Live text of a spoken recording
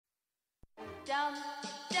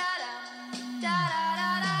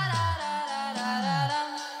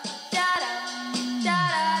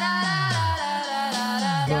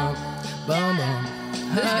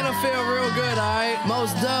This is gonna feel real good, alright?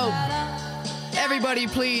 Most dope. Everybody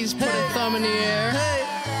please put a thumb in the air. Hey.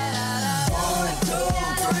 1, 2,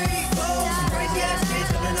 3, 4. Some crazy ass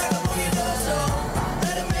kids coming knock up on your door, so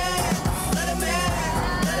let 'em in, let 'em in,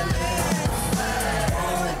 let 'em in.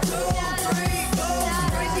 1, 2, 3, 4. Some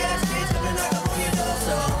crazy ass kids coming knock up on your door,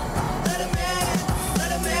 so let 'em in,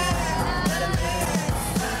 let 'em in, let 'em in.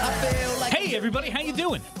 I feel like Hey everybody, how you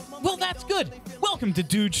doing? Well, that's good. Welcome to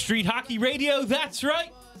Dude Street Hockey Radio. That's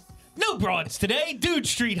right. No broads today. Dude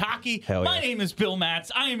Street Hockey. Hell yeah. My name is Bill Matz.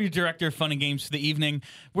 I am your director of fun and games for the evening.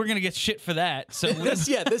 We're going to get shit for that. So This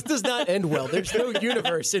does not end well. There's no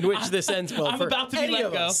universe in which this ends well. I'm for about to be any let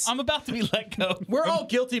of go. us. I'm about to be let go. We're all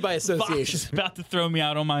guilty by Fox association. is about to throw me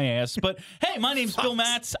out on my ass. But hey, my name's Bill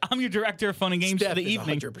Matz. I'm your director of fun and games Steph for the is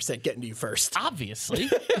evening. 100% getting to you first. Obviously.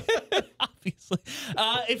 Obviously.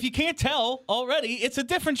 If you can't tell already, it's a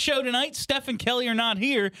different show tonight. Steph and Kelly are not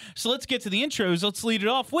here. So let's get to the intros. Let's lead it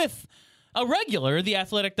off with a regular,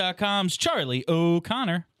 TheAthletic.com's Charlie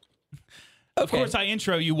O'Connor. Of course, I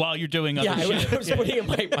intro you while you're doing other shit. I was putting in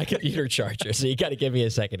my computer charger, so you got to give me a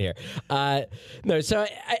second here. So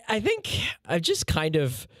I think I've just kind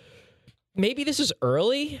of, maybe this is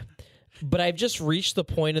early, but I've just reached the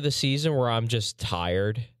point of the season where I'm just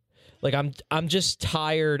tired. Like I'm just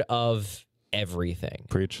tired of everything.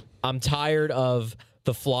 Preach. I'm tired of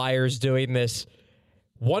the Flyers doing this.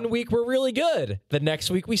 1 week we're really good. The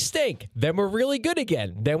next week we stink. Then we're really good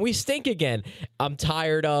again. Then we stink again. I'm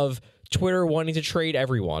tired of Twitter wanting to trade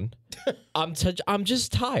everyone. I'm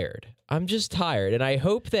just tired. I'm just tired. And I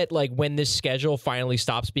hope that like when this schedule finally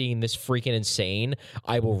stops being this freaking insane,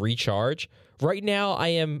 I will recharge. Right now I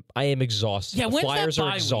am exhausted. Yeah, the when's Flyers that are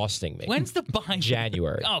bye week? exhausting me. When's the bye week?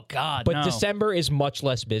 January. Oh, God, But no. December is much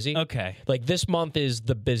less busy. Okay. Like this month is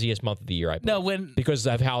the busiest month of the year, I believe. No, when- because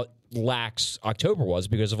of how lax October was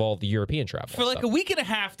because of all the European travel. For like a week and a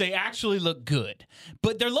half, they actually look good.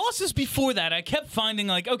 But their losses before that, I kept finding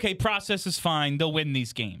like, okay, process is fine. They'll win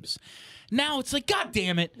these games. Now it's like, God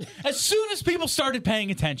damn it. As soon as people started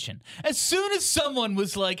paying attention, as soon as someone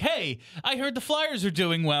was like, hey, I heard the Flyers are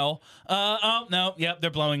doing well. Oh, no, yep, they're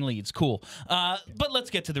blowing leads. Cool. But let's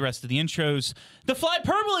get to the rest of the intros. The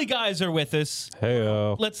Flyperbole guys are with us.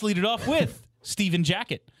 Hey-o. Let's lead it off with Steven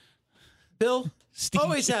Jacket. Bill, Steve.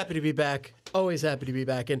 always happy to be back. Always happy to be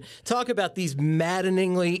back. And talk about these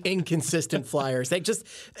maddeningly inconsistent Flyers. They just,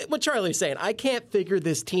 what Charlie's saying, I can't figure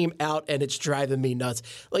this team out and it's driving me nuts.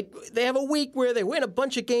 Like, they have a week where they win a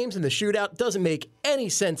bunch of games in the shootout. Doesn't make any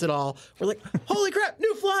sense at all. We're like, holy crap,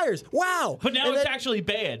 new Flyers. Wow. But now And it's then- actually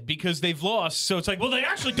bad because they've lost. So it's like, well, they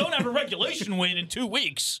actually don't have a regulation win in 2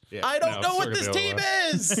 weeks. I don't know what this team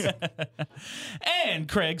is. And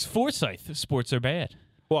Craig's Forsyth. Sports are bad.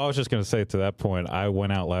 Well, I was just going to say to that point, I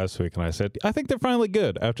went out last week and I said, I think they're finally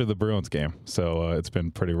good after the Bruins game. So it's been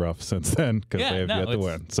pretty rough since then because they have yet to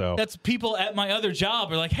win. So that's people at my other job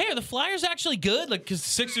are like, hey, are the Flyers actually good? Like, because the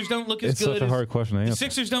Sixers don't look as it's good. such a hard question to The answer.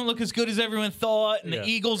 Sixers don't look as good as everyone thought, and the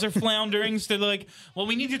Eagles are floundering. So they're like, well,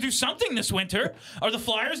 we need to do something this winter. Are the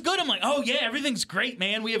Flyers good? I'm like, oh, yeah, everything's great,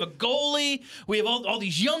 man. We have a goalie. We have all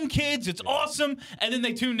these young kids. It's awesome. And then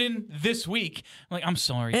they tuned in this week. I'm like, I'm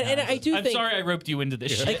sorry. And guys. I do I'm think- sorry I roped you into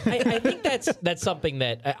this shit. I think that's something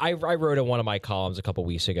that I wrote in one of my columns a couple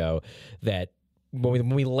weeks ago that when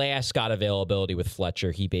we last got availability with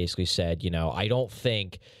Fletcher, he basically said, I don't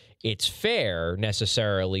think it's fair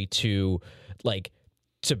necessarily to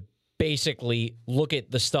basically look at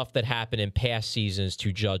the stuff that happened in past seasons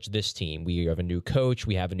to judge this team. We have a new coach,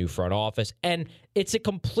 we have a new front office, and it's a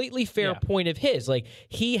completely fair point of his. Like,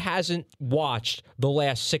 he hasn't watched the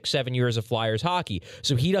last 6-7 years of Flyers hockey,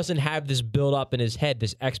 so he doesn't have this build up in his head,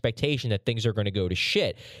 this expectation that things are going to go to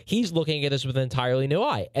shit. He's looking at this with an entirely new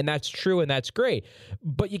eye, and that's true, and that's great.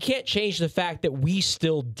 But you can't change the fact that we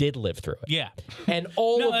still did live through it. Yeah. And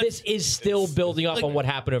all No, of this is still building up like, on what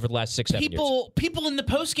happened over the last 6-7 years. People in the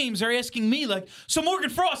post games are asking me like, so Morgan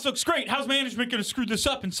Frost looks great. How's management going to screw this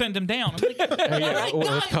up and send him down? I'm like, all right, well,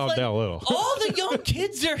 guys, let's calm down a little. All the young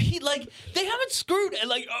kids are they haven't screwed.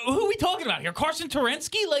 Like, who are we talking about here? Carson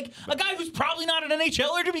Terensky, like a guy who's probably not an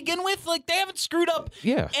NHLer to begin with. Like, they haven't screwed up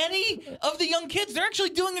any of the young kids. They're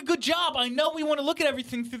actually doing a good job. I know we want to look at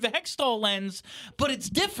everything through the Hextall lens, but it's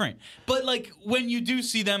different. But like when you do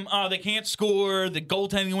see them, they can't score. The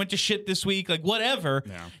goaltending went to shit this week. Like whatever,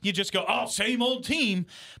 you just go, oh, same old team.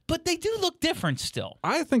 But but they do look different still.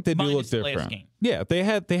 I think they do look Minus the last different. game. Yeah, they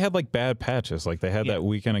had like bad patches. Like they had that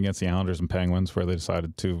weekend against the Islanders and Penguins where they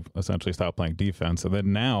decided to essentially stop playing defense, and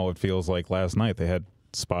then now it feels like last night they had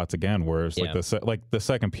spots again where it's like the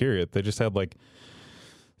second period they just had like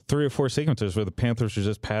 3 or 4 sequences where the Panthers were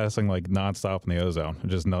just passing like nonstop in the ozone.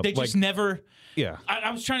 They just never. Yeah,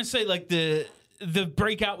 I was trying to say like the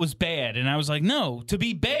breakout was bad, and I was like, no, to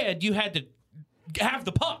be bad, you had to have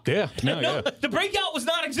the puck. Yeah, no, the breakout was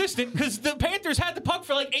non-existent because the Panthers had the puck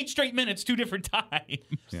for like 8 straight minutes, 2 different times.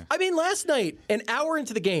 Yeah. I mean, last night, an hour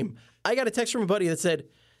into the game, I got a text from a buddy that said,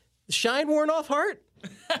 "Shine worn off Hart."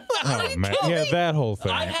 Oh man, yeah, that whole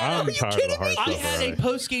thing. Are I'm you tired kidding of the me? Hart I stuff had already. a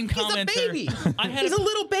post-game commenter. He's a baby. He's He's a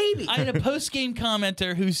little baby. I had a post-game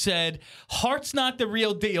commenter who said, "Hart's not the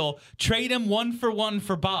real deal. Trade him 1-for-1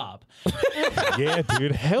 for Bob." Yeah,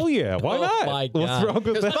 dude, hell yeah. Why Oh, not? my What's God. wrong with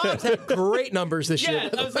Because Bob's that? had great numbers this year. Yeah,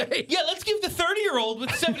 by I the was like, way. yeah, let's give the 30-year-old with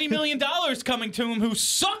 $70 million coming to him who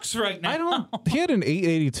sucks right now. I don't. He had an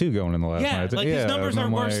 882 going in the last Yeah, night. like, his numbers and are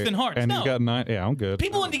I'm worse like- than Hart's. And No. he's got 9. Yeah, I'm good.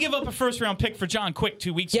 People wanted to give up a first-round pick for John Quick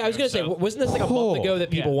 2 weeks ago. Yeah, I was going to say, so- wasn't this like a month ago that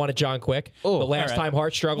people wanted John Quick? The last All right. time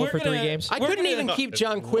Hart struggled We're for 3 gonna- games? I We're couldn't gonna- even keep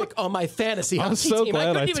John Quick on my fantasy I'm hockey so team. glad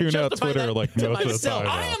I I couldn't even tune out justify Twitter that like to most of the myself.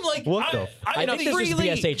 time. I am like, What the I think this freely-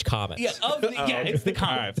 is BSH comments. Yeah, it's the comments.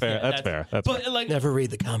 All right, fair. Yeah, That's fair. That's but fair. like, Never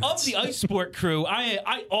read the of comments. the ice sport crew,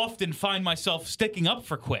 I often find myself sticking up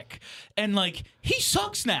for Quick, and like he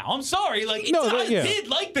sucks now. I'm sorry, like I did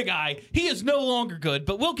like the guy. He is no longer good,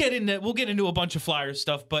 but we'll get into a bunch of Flyers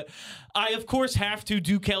stuff. But I of course have to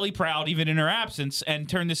do Kelly proud even in her absence and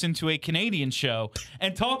turn this into a Canadian show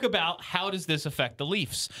and talk about how does this affect the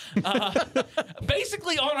Leafs.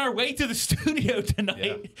 Basically, on our way to the studio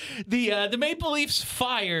tonight, the Maple Leafs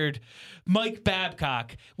fired Mike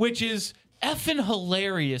Babcock, which is effing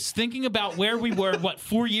hilarious. Thinking about where we were,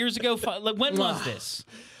 4 years ago? When was this?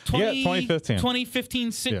 2015.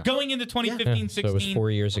 2015, going into 2015, So it was 16.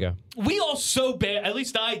 4 years ago. We all so bad. At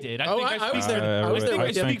least I did. Oh, I was there. I think I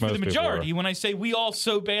I think speak for the most people majority were. when I say we all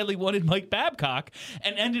so badly wanted Mike Babcock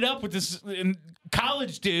and ended up with this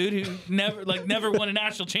college dude who never won a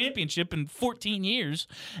national championship in 14 years.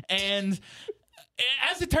 And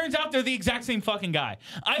as it turns out, they're the exact same fucking guy.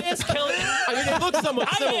 I asked Kelly. I mean, they look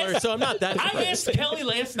somewhat similar, so I'm not that I surprised. asked Kelly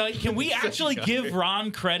last night, can we actually give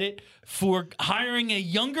Ron credit for hiring a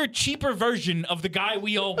younger, cheaper version of the guy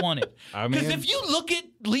we all wanted? I Because mean- if you look at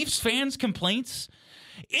Leafs fans' complaints,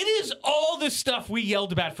 it is all the stuff we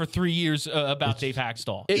yelled about for 3 years about Dave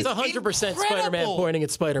Haxtell. It's 100% Spider-Man incredible. pointing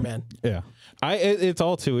at Spider-Man. Yeah, it's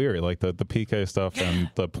all too eerie, like the PK stuff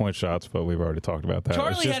and the point shots. But we've already talked about that.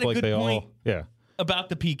 Charlie it's just had a like good they point. all. About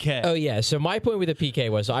the PK. Oh yeah. So my point with the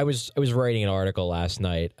PK was I was writing an article last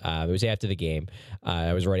night. It was after the game.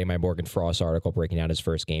 I was writing my Morgan Frost article breaking down his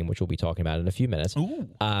first game, which we'll be talking about in a few minutes.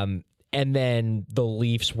 And then the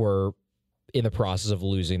Leafs were in the process of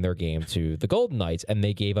losing their game to the Golden Knights, and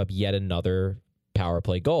they gave up yet another power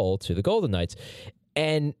play goal to the Golden Knights.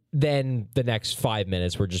 And then the next 5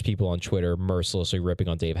 minutes were just people on Twitter mercilessly ripping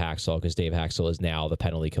on Dave Haxtell because Dave Haxtell is now the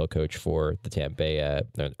penalty kill coach for the Tampa Bay,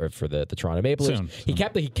 or for the Toronto Maple Leafs. Soon. He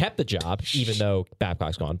kept the job even though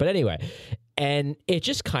Babcock's gone. But anyway, and it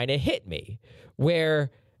just kind of hit me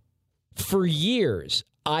where for years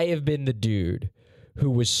I have been the dude who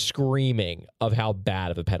was screaming of how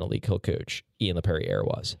bad of a penalty kill coach Ian LaPerriere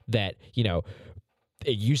was. That,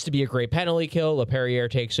 it used to be a great penalty kill. LaPerriere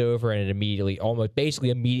takes over and it basically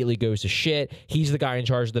immediately goes to shit. He's the guy in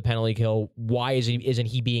charge of the penalty kill. Why isn't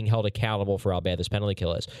he being held accountable for how bad this penalty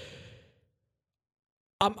kill is?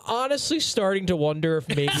 I'm honestly starting to wonder if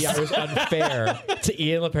maybe I was unfair to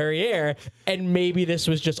Ian LaPerriere, and maybe this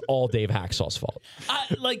was just all Dave Haxtell's fault. I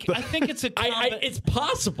think it's a. It's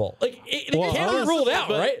possible. It Well, can't be ruled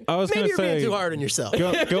out, right? I was Maybe going to you're say being too hard on yourself.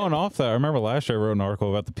 Going off that, I remember last year I wrote an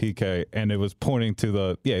article about the PK, and it was pointing to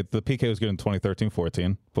the PK was good in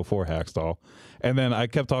 2013-14 before Haxtell, and then I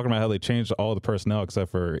kept talking about how they changed all the personnel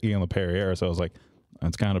except for Ian LaPerriere, so I was like,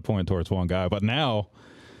 it's kind of pointing towards one guy, but now.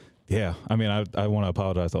 Yeah, I mean, I want to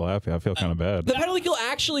apologize to Laffy. I feel kind of bad. The penalty kill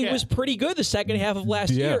actually was pretty good the second half of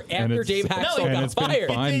last year and after it's- Dave Haxtell and got it's fired.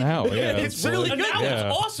 been fine now. Yeah, It's really good. Now Yeah.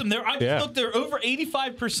 it's awesome. I just Yeah. looked. They're over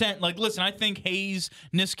 85%. Like, listen, I think Hayes,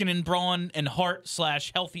 Niskanen, Braun, and Hart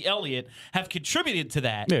 / Healthy Elliott have contributed to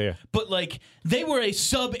that. Yeah. But like, they were a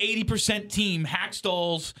sub 80% team.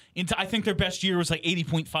 Haxtell's I think their best year was like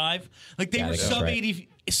 80.5. Like they Yeah, I were think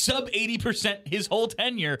that's sub right. 80% his whole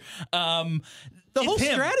tenure. The it's whole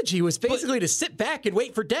him. strategy was basically to sit back and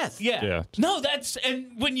wait for death. Yeah. No, and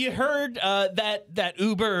when you heard that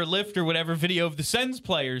Uber or Lyft or whatever video of the Sens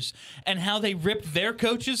players and how they ripped their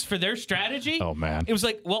coaches for their strategy. Oh, man. It was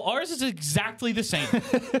like, well, ours is exactly the same.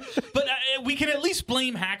 But we can at least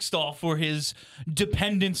blame Hackstall for his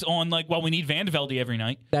dependence on we need Van de Velde every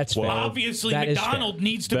night. That's fair. Obviously, That is McDonald fair.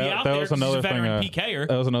 needs to be out That there was because he's a another veteran thing. PKer.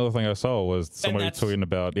 That was another thing I saw was somebody that's- tweeting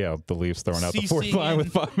about the Leafs throwing out the fourth CC line with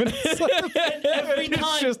and- 5 minutes. Every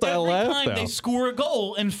time now. they score a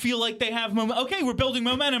goal and feel like they have momentum. Okay, we're building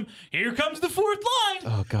momentum. Here comes the fourth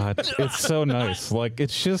line. Oh God, it's so nice.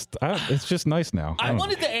 It's just nice now. I don't know.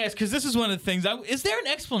 wanted to ask because this is one of the things. Is there an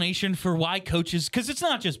explanation for why coaches? Because it's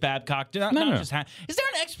not just Babcock, not No. just. Is there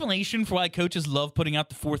an explanation for why coaches love putting out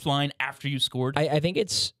the fourth line after you scored? I think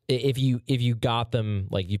it's if you got them,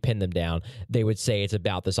 you pin them down, they would say it's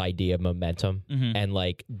about this idea of momentum and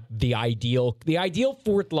the ideal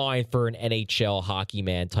fourth line for an NHL hockey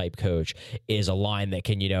man type coach is a line that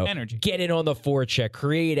can Energy. get in on the forecheck,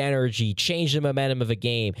 create energy, change the momentum of a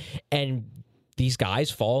game, and these guys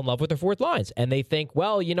fall in love with their fourth lines and they think,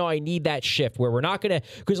 well, I need that shift where we're not going to,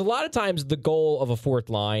 because a lot of times the goal of a fourth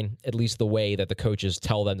line, at least the way that the coaches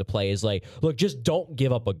tell them to play, is look, just don't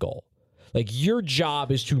give up a goal. Your job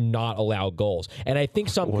is to not allow goals. And I think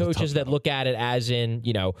some coaches that look at it as in,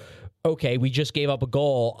 okay, we just gave up a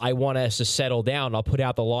goal. I want us to settle down. I'll put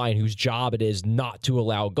out the line whose job it is not to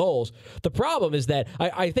allow goals. The problem is that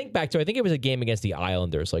I think back to, I think it was a game against the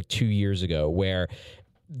Islanders 2 years ago where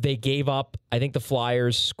they gave up, I think the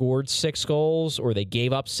Flyers scored 6 goals or they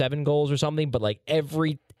gave up 7 goals or something, but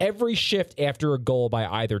every shift after a goal by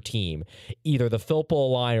either team, either the Philpo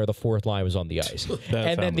line or the fourth line was on the ice.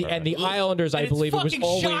 and then the Islanders, I And it's believe it was fucking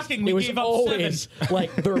always shocking we it was gave up always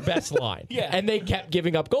their best line. Yeah. And they kept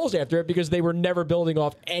giving up goals after it because they were never building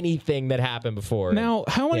off anything that happened before. Now,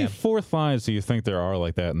 how many Yeah. fourth lines do you think there are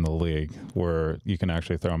like that in the league where you can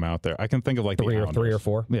actually throw them out there? I can think of three the or Islanders.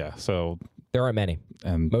 4. Yeah, so There aren't many.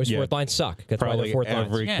 and Most yeah, fourth lines suck. That's why probably they're fourth lines.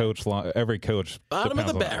 every Yeah. every coach Bottom of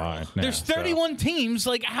depends the on barrel. line. Yeah, There's so- 31 teams.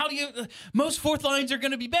 How do you? Most fourth lines are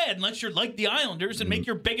going to be bad unless you're like the Islanders and make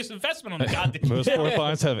your biggest investment on the goddamn. Most fourth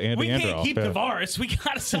lines have Andy We can't Androff. keep yeah. Tavares. We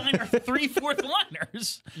got to sign our 3 fourth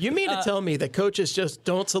liners. You mean to tell me that coaches just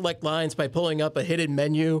don't select lines by pulling up a hidden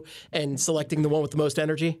menu and selecting the one with the most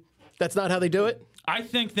energy? That's not how they do it? I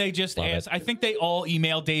think they just asked. I think they all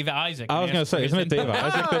emailed Dave Isaac. I was and going to asked say, isn't it permission. Dave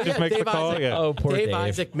Isaac that just makes the Dave call? Isaac. Yeah. Oh, poor Dave Dave.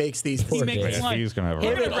 Isaac makes these He makes decisions. line. He's going to have a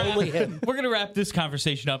We're Him gonna and wrap- only him. We're gonna wrap this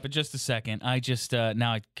conversation up in just a second. I just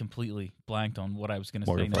now I completely blanked on what I was gonna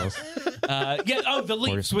say Morgan next. Frost. The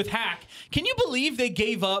Leafs with Hack. Can you believe they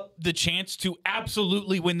gave up the chance to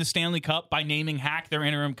absolutely win the Stanley Cup by naming Hack their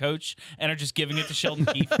interim coach and are just giving it to Sheldon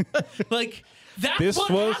Keefe? That's This what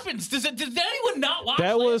was- happens. Did anyone not watch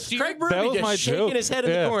That last was year? Craig Berube that was just my shaking joke. his head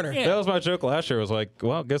in the corner. Yeah. That was my joke last year. It was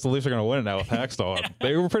well, I guess the Leafs are going to win it now with Hackstall.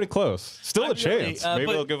 They were pretty close. Still a chance. Maybe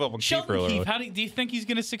but they'll give up on Keefe Sheldon early. Keefe, do you think he's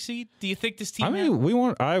going to succeed? Do you think this team? I mean, we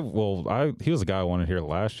want. He was the guy I wanted here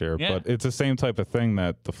last year, Yeah. but it's the same type of thing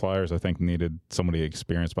that the Flyers, I think, needed somebody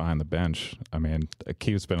experienced behind the bench. I mean,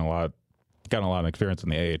 Keefe's gotten a lot of experience in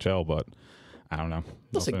the AHL, but I don't know.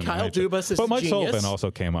 Listen, Nothing in Kyle the NHL. Dubas is but a Mike genius. Sullivan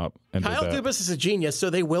also came up and Kyle did that. Dubas is a genius, so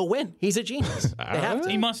they will win. He's a genius. They have to.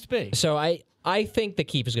 he must be. So I think that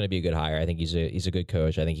Keefe is going to be a good hire. I think he's a good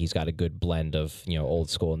coach. I think he's got a good blend of old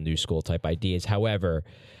school and new school type ideas. However,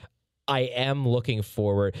 I am looking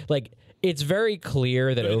forward. It's very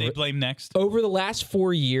clear that Who do they blame next? over the last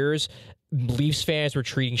 4 years, Leafs fans were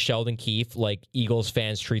treating Sheldon Keefe like Eagles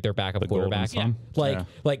fans treat their backup quarterback. golden son?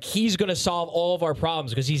 Like he's going to solve all of our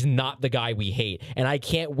problems because he's not the guy we hate. And I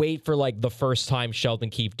can't wait for the first time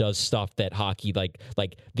Sheldon Keefe does stuff that hockey like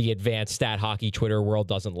the advanced stat hockey Twitter world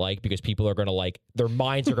doesn't like, because people are going to their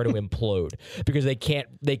minds are going to implode because they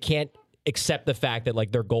can't accept the fact that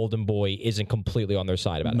their golden boy isn't completely on their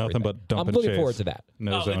side about Nothing everything. but dump I'm and looking chase. forward to that.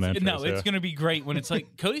 No zone entries. It's going to be great when it's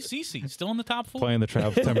Cody Ceci still in the top 4. Playing the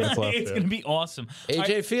trap with 10 minutes left. It's yeah. going to be awesome.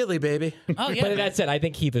 AJ Feely, baby. Oh yeah, But man. that said, I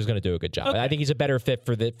think Keefe is going to do a good job. Okay. I think he's a better fit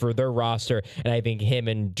for their roster, and I think him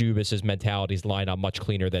and Dubas's mentalities line up much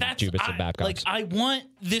cleaner than Dubas and Babcock's. I want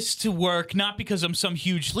this to work not because I'm some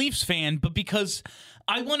huge Leafs fan, but because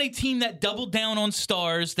I want a team that doubled down on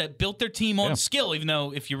stars, that built their team on skill, even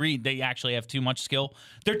though if you read, they actually have too much skill.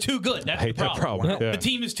 They're too good. That's I hate the that problem. problem. Yeah. The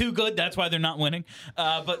team is too good. That's why they're not winning.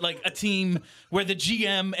 But a team where the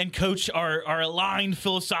GM and coach are aligned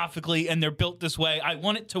philosophically and they're built this way, I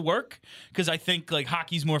want it to work because I think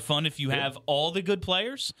hockey's more fun if you have all the good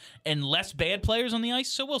players and less bad players on the ice.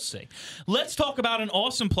 So we'll see. Let's talk about an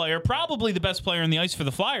awesome player, probably the best player on the ice for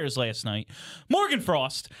the Flyers last night, Morgan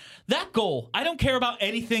Frost. That goal, I don't care about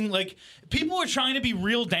anything. Like, people were trying to be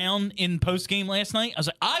real down in post game last night. I was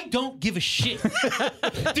like, I don't give a shit.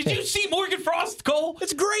 Did you see Morgan Frost's goal?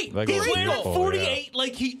 It's great. That He's goal was wearing beautiful, 48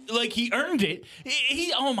 like he earned it.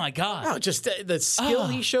 He oh my god. Oh, just the skill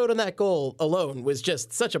he showed on that goal alone was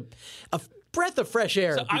just such a breath of fresh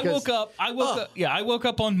air. So I woke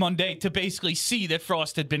up on Monday to basically see that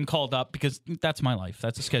Frost had been called up because that's my life.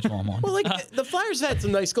 That's the schedule I'm on. Well, like the Flyers had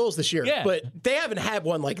some nice goals this year, Yeah. but they haven't had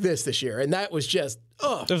one like this year, and that was just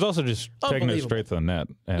There's also just taking it Unbelievable. straight to the net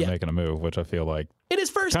and Yeah. making a move, which I feel like in his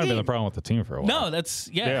first kind of game. been the problem with the team for a while. No, that's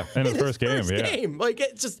Yeah, in his first game, Like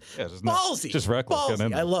it's just just ballsy, just reckless ballsy. getting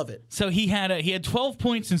in there. I love it. So he had 12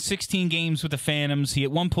 points in 16 games with the Phantoms. He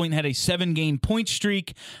at one point had a 7-game point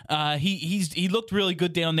streak. He looked really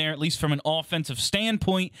good down there, at least from an offensive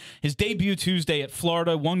standpoint. His debut Tuesday at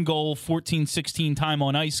Florida, 1 goal, 14-16 time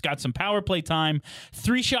on ice, got some power play time,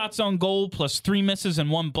 3 shots on goal plus 3 misses and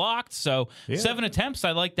 1 blocked. So 7 attempts.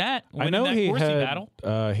 I like that. I know that he Corsi had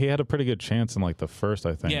battle. he had a pretty good chance in like the first,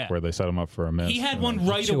 I think, Yeah. where they set him up for a miss. He had and one then-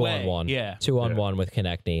 right away. 2-on-1. Yeah. 2-on-1 with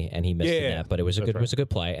Konechny, and he missed the Yeah, net, but it was a good that's was a good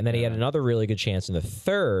play. And then he had another really good chance in the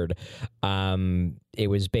third. It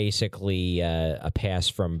was basically a pass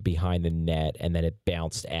from behind the net, and then it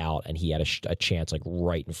bounced out, and he had a chance like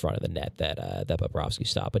right in front of the net that Bobrovsky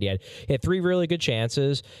stopped. But he had 3 really good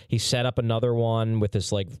chances. He set up another one with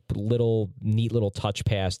this like neat little touch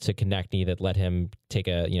pass to Konechny that let him take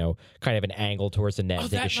a kind of an angle towards the net Oh,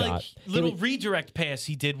 and take a that shot. like little redirect pass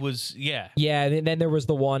he did was Yeah, and then there was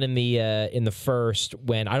the one in the first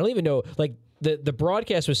when I don't even know, like the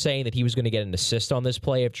broadcast was saying that he was going to get an assist on this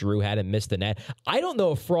play if Giroux hadn't missed the net. I don't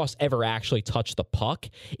know if Frost ever actually touched the puck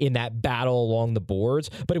in that battle along the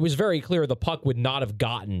boards, but it was very clear the puck would not have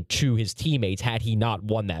gotten to his teammates had he not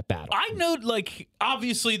won that battle. I know, like,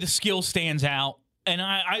 obviously the skill stands out. And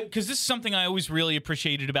I because this is something I always really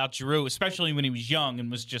appreciated about Giroux, especially when he was young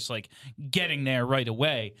and was just, like, getting there right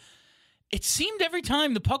away. It seemed every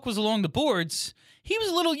time the puck was along the boards, he was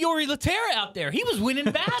a little Yuri Laterra out there. He was winning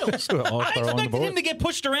battles. I All-star on the expected board. him to get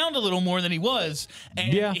pushed around a little more than he was.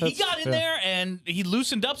 And Yeah, he that's- got in yeah. there and he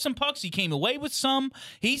loosened up some pucks. He came away with some.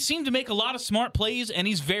 He seemed to make a lot of smart plays, and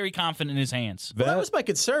he's very confident in his hands. Well, that was my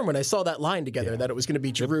concern when I saw that line together, that it was going to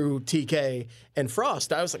be Giroux, TK, and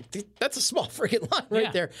Frost. I was like, that's a small freaking line right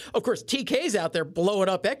Yeah. there. Of course, TK's out there blowing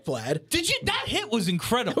up Ekblad. Did you? That hit was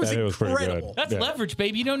incredible. It was That was pretty good. incredible. That's Yeah. leverage,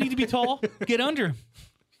 baby. You don't need to be tall. Get under him.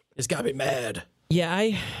 It's got me mad. Yeah,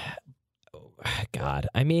 God,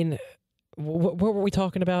 I mean, what were we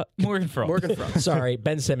talking about? Morgan Frost. Morgan Frost. Sorry,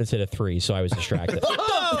 Ben Simmons hit a 3, so I was distracted.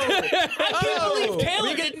 I can't believe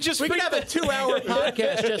Taylor didn't just We freak could have a 2-hour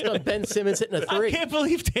podcast just on Ben Simmons hitting a I 3. can't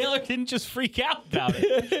believe Taylor didn't just freak out about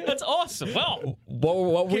it. That's awesome. Well,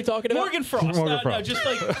 what were we talking about? Morgan Frost. Morgan No, Frost. just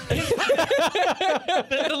like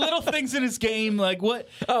the little things in his game. Like what?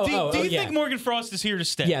 Do you yeah. think Morgan Frost is here to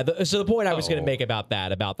stay? Yeah, so the point I was going to make about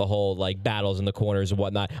the whole like battles in the corners and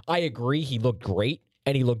whatnot, I agree he looked great.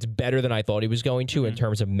 And he looked better than I thought he was going to in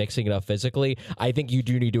terms of mixing it up physically. I think you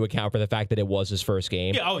do need to account for the fact that it was his first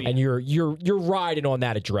game. Yeah, oh, yeah. And you're riding on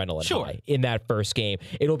that adrenaline Sure. high in that first game.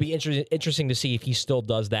 It'll be interesting to see if he still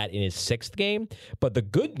does that in his 6th game. But the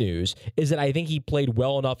good news is that I think he played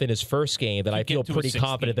well enough in his first game that I feel get to a pretty 6th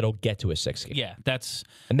confident game. that he'll get to his 6th game. Yeah, that's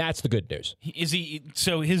And that's the good news. is he.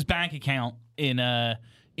 So his bank account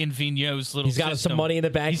in Vigneault's little. He's got system, some money in the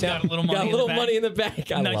bank He's now. got a little money. Got a in little the bank. money in the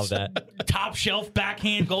bank. I Nice love that. Top shelf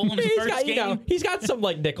backhand goal in his He's first got, game. he's got some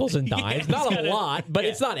like nickels and dimes. he's Not got a a- lot, but yeah.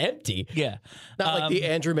 it's not empty. Yeah. Not like the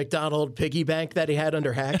Andrew McDonald piggy bank that he had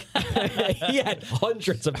under Hack. He had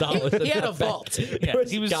hundreds of dollars. He had in a the bank. vault. Yeah, It was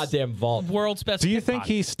he was goddamn vault. World's best. Do you pickpocket.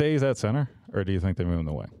 think he stays at center, or do you think they move him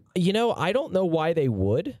away? You know, I don't know why they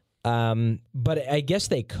would. But I guess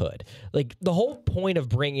they could. Like the whole point of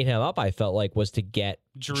bringing him up, I felt like, was to get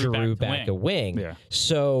Giroux back back to a wing. Yeah.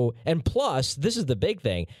 So, and plus, this is the big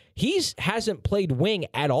thing. Hasn't played wing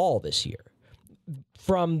at all this year.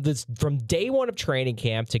 From day one of training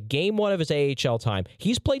camp to game one of his AHL time,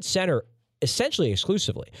 he's played center essentially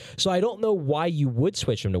exclusively. So I don't know why you would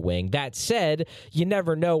switch him to wing. That said, you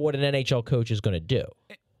never know what an NHL coach is going to do.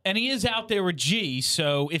 And he is out there with G,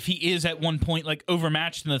 so if he is at one point like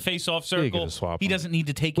overmatched in the face-off you could circle, just swap he him. doesn't need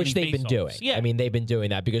to take Which any they've been face-offs. doing. Yeah, I mean, they've been doing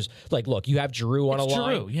that because, like, look, you have Giroux on It's a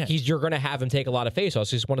line. Giroux, yeah. You're going to have him take a lot of faceoffs.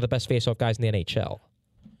 He's one of the best faceoff guys in the NHL.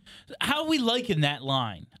 how we liking that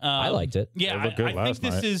line? I liked it. Yeah, It looked good I think last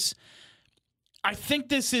this night. is. I think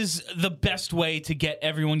this is the best way to get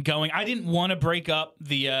everyone going. I didn't want to break up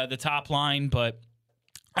the top line, but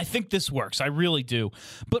I think this works. I really do.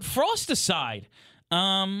 But Frost aside,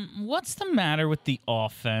 what's the matter with the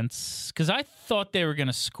offense? Because I thought they were going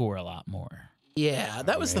to score a lot more. Yeah,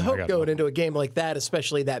 that was the hope going into a game like that,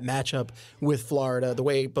 especially that matchup with Florida. The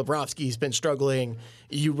way Bobrovsky's been struggling,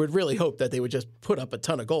 you would really hope that they would just put up a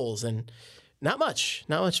ton of goals, and not much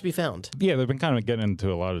to be found. Yeah, they've been kind of getting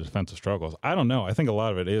into a lot of defensive struggles. I don't know. I think a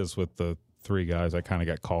lot of it is with the three guys that kind of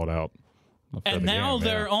got called out. And now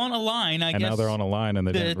they're on a line, I guess. And now they're on a line, and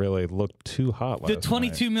they didn't really look too hot last The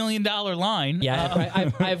 $22 million line.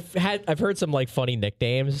 Yeah, I've heard some like funny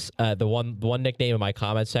nicknames. The one nickname in my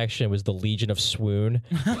comment section was the Legion of Swoon.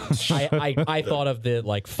 I thought of the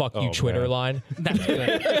like "fuck you" Twitter line. That's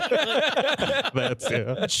good.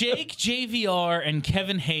 That's Jake, JVR, and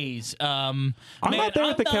Kevin Hayes. I'm not there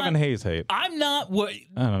with the Kevin Hayes hate. I'm not. I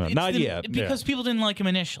don't know. Not yet. Because people didn't like him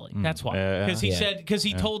initially. That's why. Because he said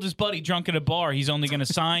he told his buddy drunk at a bar he's only going to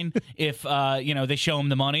sign if they show him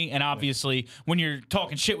the money. And obviously, when you're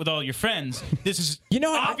talking shit with all your friends, this is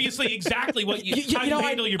obviously exactly what you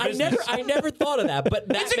handle your business. I never thought of that, but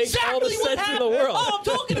that It's makes exactly all the what sense happened. in the world. Oh, I'm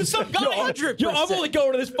talking to some guy. I'm only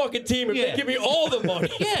going to this fucking team if they give me all the money.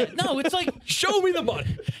 Yeah, no, it's like Show me the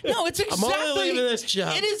money. no, it's exactly. I'm only leaving this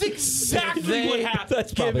job. It is exactly what happened.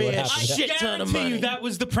 That's probably what happened. I shit ton of guarantee you money. that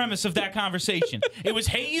was the premise of that conversation. It was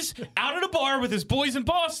Hayes out at a bar with his boys in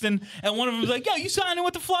Boston, and one of them was like, "Yo, you signing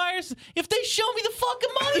with the Flyers? If they show me the fucking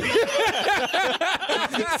money."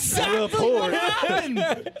 That's exactly what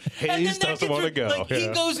happened. Hayes doesn't want to go. Like, he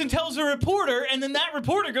goes and tells a reporter, and then that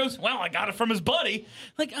reporter goes, "Well, I got it from his buddy."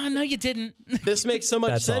 Like, oh no, you didn't. This makes so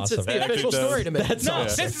much That's sense. awesome. It's the official It does. story to me. No,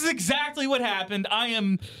 this is exactly what happened. I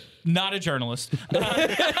am not a journalist.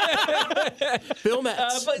 Bill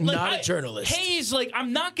Metz, But not a journalist. Hayes,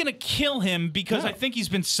 I'm not going to kill him because I think he's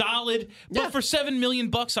been solid. But Yeah. for $7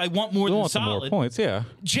 million, I want more You than want some more solid. points, yeah.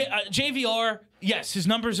 JVR, yes, his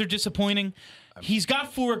numbers are disappointing. He's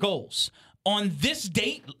got 4 goals. On this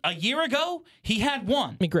date, a year ago, he had 1.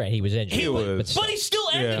 I mean, Grant, he was injured. He was. But he still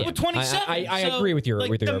ended with 27. I So, agree with your the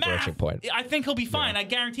approaching math, point. I think he'll be fine. I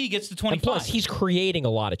guarantee he gets to 25. And plus, he's creating a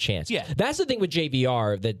lot of chances. Yeah. That's the thing with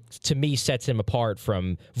JVR that, to me, sets him apart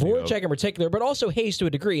from Voracek in particular, but also Hayes to a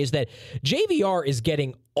degree, is that JVR is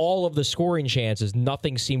getting all of the scoring chances.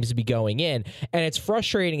 Nothing seems to be going in. And it's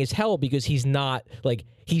frustrating as hell because he's not,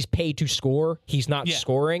 he's paid to score. He's not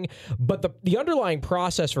scoring. But the underlying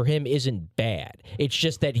process for him isn't bad. It's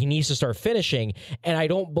just that he needs to start finishing. And I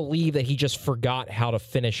don't believe that he just forgot how to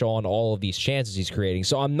finish on all of these chances he's creating.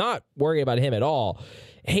 So I'm not worried about him at all.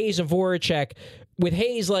 Hayes and Voracek. With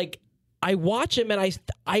Hayes, I watch him and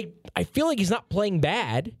I feel like he's not playing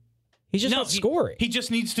bad. He's just not scoring. He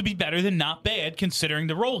just needs to be better than not bad, considering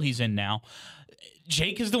the role he's in now.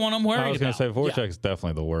 Jake is the one I'm worried about. I was going to say Voracek is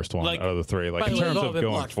definitely the worst one out of the three. By In the way, terms low of bit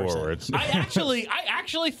going blocks percentage. forwards. I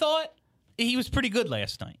actually thought he was pretty good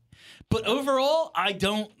last night. But overall, I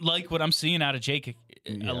don't like what I'm seeing out of Jake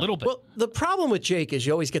a little bit. Well, the problem with Jake is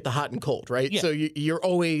you always get the hot and cold, right? Yeah. So you're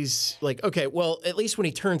always like, okay, well, at least when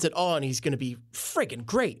he turns it on, he's going to be friggin'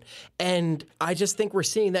 great. And I just think we're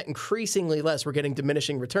seeing that increasingly less. We're getting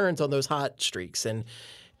diminishing returns on those hot streaks, and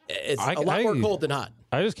it's a lot more cold than hot.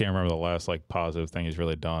 I just can't remember the last positive thing he's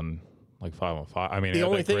really done. 5-on-5. I mean, The he had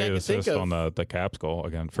only that thing great I can think assist of- on the Caps goal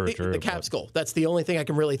again for Drew. The Caps goal. That's the only thing I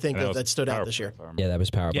can really think of that stood out this year. Yeah, that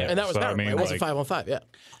was power play. And that was So, power I mean, play. It wasn't like- 5-on-5, yeah.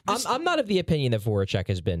 I'm not of the opinion that Voracek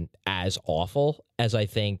has been as awful as I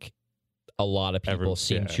think a lot of people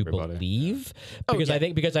seem to everybody. believe.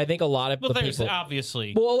 Because I think a lot of well, the there's people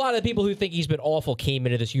obviously. Well, a lot of the people who think he's been awful came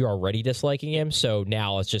into this year already disliking him, so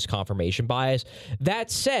now it's just confirmation bias.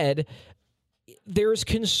 That said, there's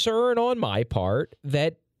concern on my part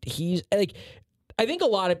that he's I think a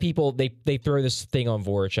lot of people they throw this thing on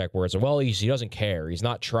Voracek where it's he doesn't care, he's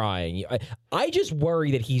not trying. I just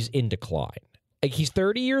worry that he's in decline. He's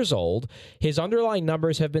 30 years old. His underlying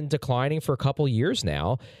numbers have been declining for a couple years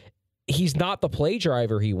now. He's not the play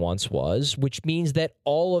driver he once was, which means that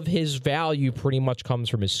all of his value pretty much comes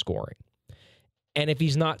from his scoring. And if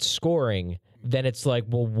he's not scoring, then it's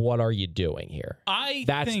what are you doing here?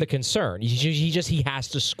 That's think the concern. He has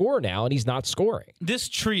to score now, and he's not scoring. this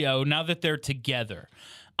trio, now that they're together,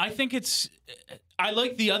 I think I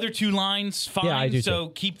like the other 2 lines fine. Yeah, I do so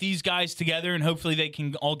too. keep these guys together, and hopefully they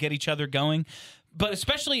can all get each other going. But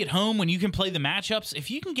especially at home, when you can play the matchups,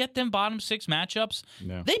 if you can get them bottom 6 matchups,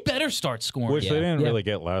 they better start scoring. Which they didn't Yeah. really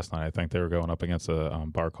get last night. I think they were going up against the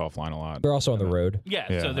Barkov line a lot. They're also on the road. Yeah,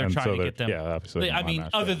 Yeah, so they're and trying so to get them. yeah, obviously they I can mean, line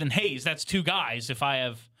match other that. than Hayes, that's 2 guys. If I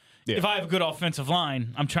have a good offensive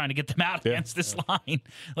line, I'm trying to get them out against this line.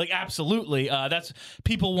 Absolutely. That's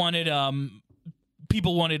people wanted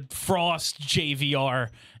Frost, JVR,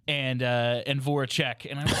 and Voracek,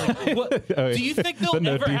 and I was like, what, do you think they'll The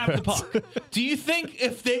no ever have the defense. puck? Do you think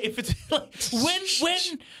if it's like,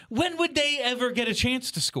 when would they ever get a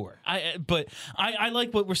chance to score? I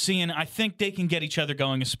like what we're seeing. I think they can get each other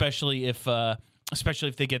going, especially if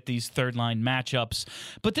they get these third line matchups.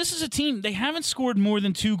 But this is a team, they haven't scored more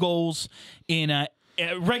than 2 goals in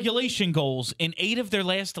regulation goals in 8 of their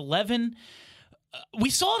last 11. We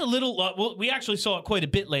saw it a little. Well, we actually saw it quite a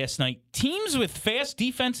bit last night. Teams with fast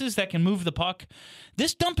defenses that can move the puck,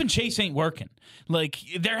 this dump and chase ain't working. Like,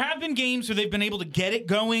 there have been games where they've been able to get it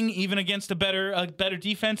going, even against a better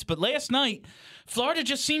defense. But last night, Florida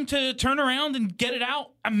just seemed to turn around and get it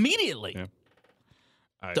out immediately.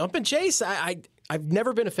 Yeah. Dump and chase, I've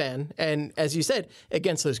never been a fan. And as you said,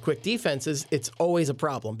 against those quick defenses, it's always a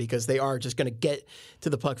problem because they are just going to get to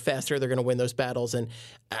the puck faster. They're going to win those battles. And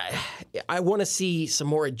I want to see some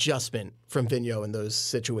more adjustment from Vigneault in those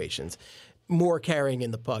situations, more carrying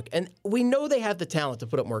in the puck. And we know they have the talent to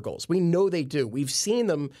put up more goals. We know they do. We've seen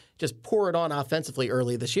them just pour it on offensively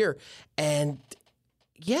early this year. And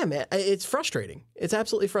yeah, man, it's frustrating. It's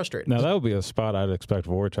absolutely frustrating. Now, that would be a spot I'd expect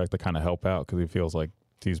Voracek to kind of help out because he feels like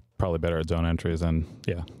he's probably better at zone entries and,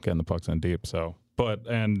 getting the pucks in deep. So,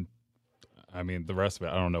 and I mean, the rest of it,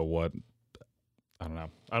 I don't know what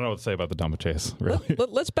to say about the dump and chase, really.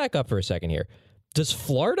 Let's back up for a second here. Does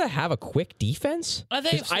Florida have a quick defense?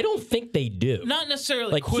 'Cause I don't think they do. Not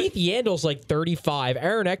necessarily Like, quick. Keith Yandel's like 35.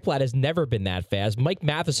 Aaron Ekblad has never been that fast. Mike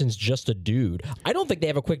Matheson's just a dude. I don't think they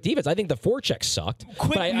have a quick defense. I think the forecheck sucked.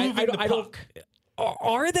 Quick But moving the I don't. puck.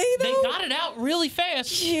 Are they, though? They got it out really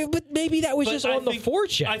fast. Yeah, but maybe that was But just I on the think-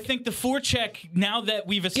 forecheck. I think the forecheck, now that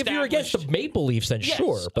we've established... If you're against the Maple Leafs, then Yes,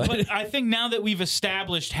 sure. But I think now that we've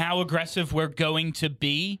established how aggressive we're going to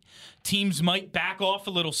be, teams might back off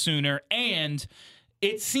a little sooner. And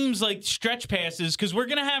it seems like stretch passes, because we're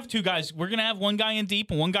going to have 2 guys. We're going to have one guy in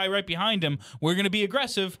deep and one guy right behind him. We're going to be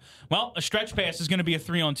aggressive. Well, a stretch pass is going to be a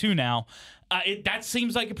 3-on-2 now. That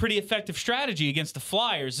seems like a pretty effective strategy against the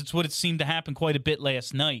Flyers. It's what it seemed to happen quite a bit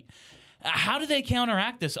last night. How do they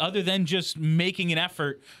counteract this other than just making an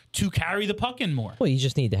effort to carry the puck in more? well, you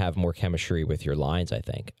just need to have more chemistry with your lines, I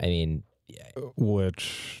think. I mean,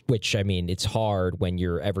 which I mean, it's hard when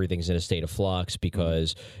everything's in a state of flux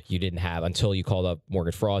because you didn't have, until you called up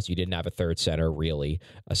Morgan Frost, you didn't have a third center really,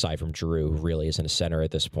 aside from Drew, who really isn't a center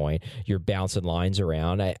at this point. You're bouncing lines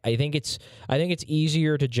around. I think it's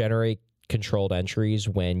easier to generate controlled entries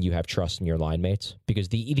when you have trust in your line mates, because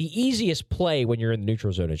the easiest play when you're in the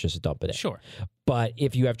neutral zone is just to dump it in. Sure. But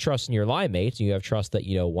if you have trust in your line mates, and you have trust that,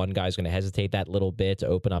 one guy's going to hesitate that little bit to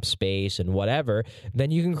open up space and whatever, then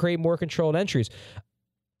you can create more controlled entries.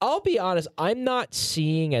 I'll be honest, I'm not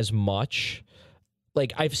seeing as much.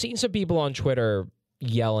 Like, I've seen some people on Twitter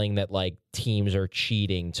yelling that, like, teams are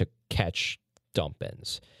cheating to catch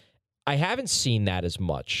dump-ins. I haven't seen that as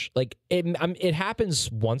much. Like, it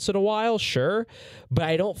happens once in a while, sure, but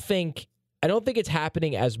I don't think it's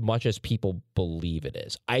happening as much as people believe it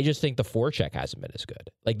is. I just think the forecheck hasn't been as good.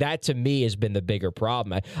 Like, that to me has been the bigger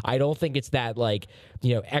problem. I don't think it's that, like,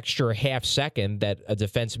 extra half second that a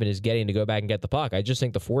defenseman is getting to go back and get the puck. I just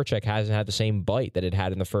think the forecheck hasn't had the same bite that it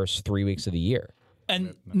had in the first 3 weeks of the year.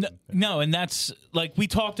 And no, and that's, like, we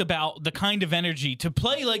talked about the kind of energy to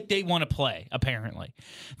play like they want to play, apparently.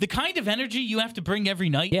 The kind of energy you have to bring every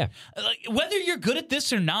night. Yeah. Like, whether you're good at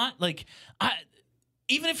this or not, like,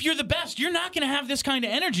 even if you're the best, you're not going to have this kind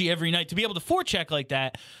of energy every night to be able to forecheck like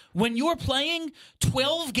that. When you're playing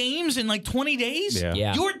 12 games in, like, 20 days,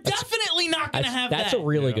 Yeah. you're definitely not going to have That's that. a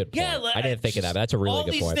really good point. Yeah, like, I didn't think of that. That's a really all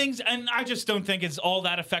good these point. things, and I just don't think it's all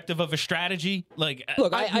that effective of a strategy. Like,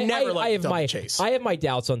 Look, I've never liked I have dump my and chase. I have my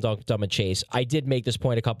doubts on dump and chase. I did make this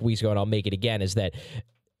point a couple weeks ago, and I'll make it again. Is that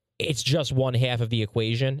it's just one half of the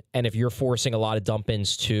equation, and if you're forcing a lot of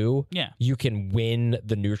dump-ins too, you can win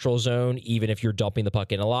the neutral zone even if you're dumping the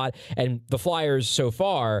puck in a lot. And the Flyers so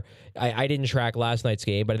far, I didn't track last night's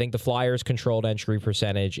game, but I think the Flyers' controlled entry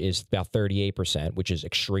percentage is about 38%, which is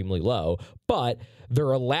extremely low, but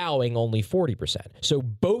they're allowing only 40%. So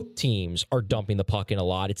both teams are dumping the puck in a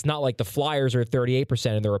lot. It's not like the Flyers are at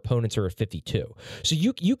 38% and their opponents are at 52%. So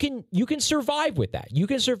you can survive with that. You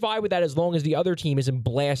can survive with that as long as the other team isn't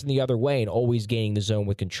blasting the other way and always gaining the zone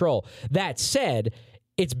with control. That said,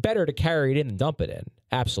 it's better to carry it in than dump it in.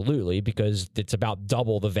 Absolutely, because it's about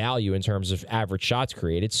double the value in terms of average shots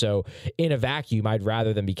created. So in a vacuum, I'd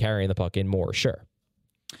rather than be carrying the puck in more, sure.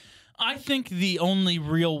 I think the only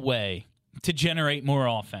real way to generate more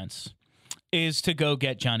offense is to go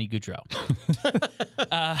get Johnny Gaudreau.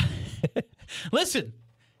 Listen,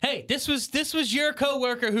 Hey, this was your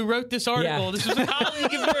coworker who wrote this article. Yeah. This was a colleague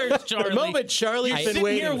of yours, Charlie. The moment Charlie's been Sitting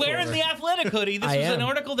waiting here wearing for. the Athletic hoodie. This I was an am.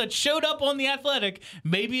 article that showed up on the Athletic.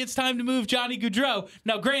 Maybe it's time to move Johnny Gaudreau.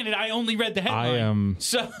 Now, granted, I only read the headline. I am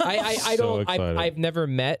So I So don't. excited. I've never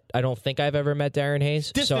met. I don't think I've ever met Darren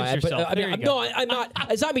Hayes. Distance I yourself. I There mean, you go. no, I'm not.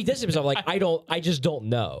 It's not me distancing myself. Like I just don't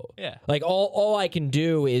know. Yeah. Like all I can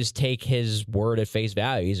do is take his word at face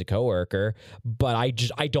value. He's a coworker, but I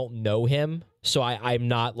don't know him. So I'm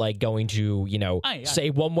not like going to,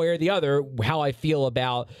 say one way or the other how I feel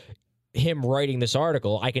about him writing this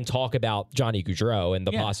article. I can talk about Johnny Gaudreau and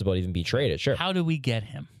the Yeah. possibility of him being traded. Sure. how do we get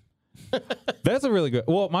him? That's a really good.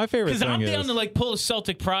 Well, my favorite Because thing I'm is down to pull his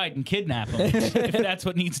Celtic pride and kidnap him if that's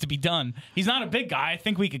what needs to be done. He's not a big guy. I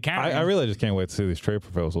think we could carry him. I really just can't wait to see these trade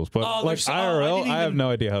proposals. But Oh, like there's- I IRL, didn't I have even- no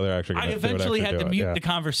idea how they're actually going I to eventually had to mute Yeah. the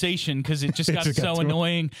conversation because it just got just got so too much.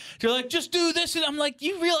 annoying. They're like, just do this, and I'm like,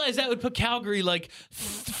 you realize that would put Calgary like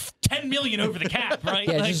 10 million over the cap, right?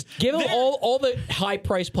 Yeah, Like, just give him they're- all the high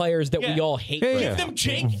priced players that Yeah. we all hate. Yeah, right yeah. Give now. them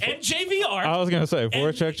Jake and JVR. I was going to say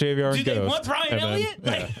Voracek, JVR, do and they Ghost. want Brian and then- Elliott?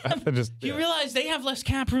 yeah. Just You realize they have less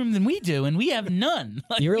cap room than we do, and we have none.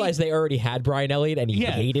 Like, You realize they already had Brian Elliott and he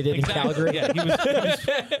hated it exactly. in Calgary. Yeah, he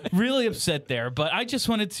was really upset there. But I just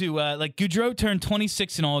wanted to Gaudreau turned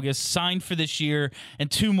 26 in August, signed for this year, and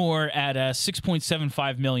 2 more at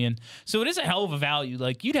 $6.75 million. So it is a hell of a value.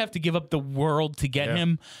 Like you'd have to give up the world to get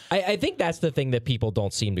him. I think that's the thing that people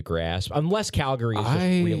don't seem to grasp, unless Calgary is just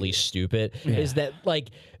really stupid, is that, like,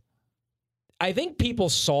 I think people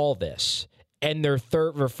saw this and their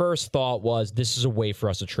first thought was, this is a way for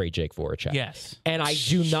us to trade Jake Voracek. Yes. And I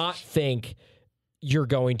do not think you're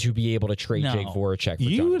going to be able to trade No. Jake Voracek for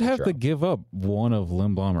you Johnny would have to Gaudreau. give up one of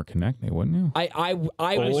Lindblom or Konechny, wouldn't you? I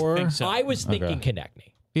Or- was thinking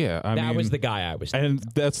Konechny. Yeah, I That mean, was the guy I was thinking. And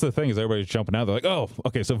that's the thing is everybody's jumping out. They're like, oh,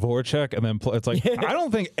 okay, so Voracek, and then it's like I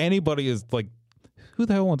don't think anybody is like, who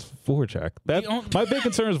the hell wants Voracek? That don't- my big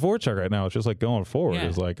concern is Voracek right now. It's just like going forward Yeah.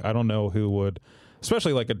 is like I don't know who would,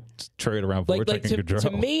 especially like a trade around Like Voracek and Gaudreau.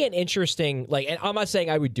 to me, an interesting, like, and I'm not saying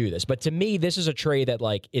I would do this, but to me, this is a trade that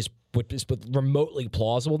like is remotely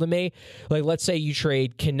plausible to me. Like, let's say you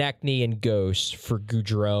trade Konechny and Ghost for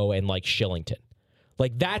Gaudreau and like Shillington.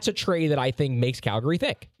 Like, that's a trade that I think makes Calgary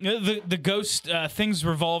think. The Ghost things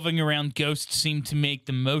revolving around Ghost seem to make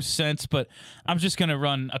the most sense, but I'm just going to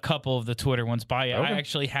run a couple of the Twitter ones by you. I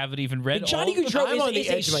actually haven't even read Johnny all of them. Gaudreau I'm on the is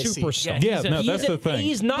edge of a my seat. superstar. Yeah, no, that's the thing.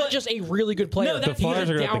 He's not just a really good player. No, that's- he's Flyers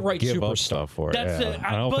a are going to downright give up superstar. stuff for it. That's yeah. it.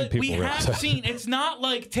 I don't But think we people have realize. seen it's not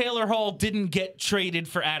like Taylor Hall didn't get traded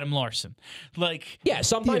for Adam Larson. Like, Yeah,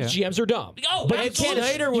 sometimes GMs are dumb. Oh, but you absolutely. can't,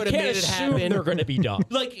 Snyder you would've can't made it assume happen. they're going to be dumb.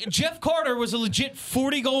 like Jeff Carter was a legit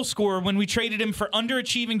 40-goal scorer when we traded him for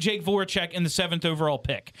underachieving Jake Voracek in the 7th overall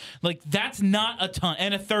pick. Like that's not a ton,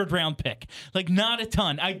 and a 3rd-round pick. Like not a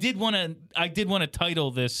ton. I did want to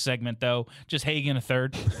title this segment though, just Hagen a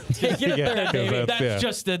third. Yeah,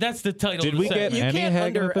 'cause That's the title. Did of we the get segment. You any can't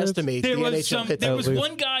Hagen thirds? underestimate There the was NHL hit there was least.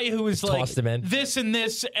 one guy who was like tossed him in. this and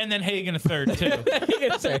this, and then Hagen a third too.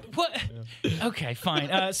 What? Okay,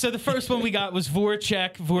 fine. So the first one we got was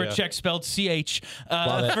Voracek spelled CH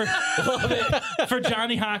for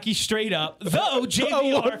Johnny Hockey straight up. Though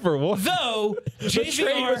JVR, one for one. though Trade was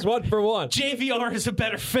JVR, 1-for-1. JVR is a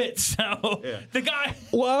better fit. So the guy.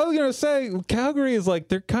 Well, I was gonna say Calgary is like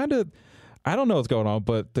they're kind of. I don't know what's going on,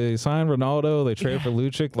 but they signed Ronaldo. They traded for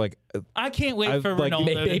Lucic. Like I can't wait for like, Ronaldo.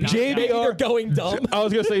 Maybe, to knock maybe out. they're going dumb. I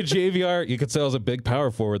was gonna say JVR. You could sell as a big power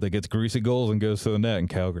forward that gets greasy goals and goes to the net in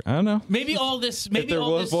Calgary. I don't know. Maybe all this, there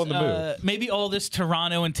was one to move. maybe all this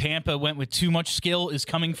Toronto and Tampa went with too much skill is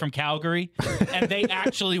coming from Calgary, and they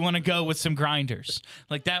actually want to go with some grinders.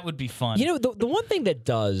 Like that would be fun. You know, the one thing that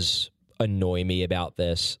does annoy me about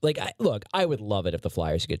this, like, I would love it if the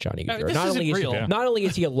Flyers get Johnny Gaudreau. this Not isn't only is real. not only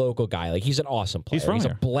is he a local guy, like he's an awesome player. He's from a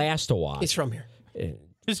here. blast to watch. He's from here.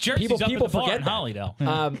 His jersey's people up at the bar forget in that.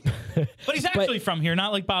 Hollydale, but he's actually from here,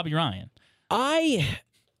 not like Bobby Ryan. I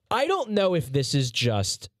don't know if this is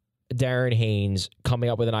just Darren Haynes coming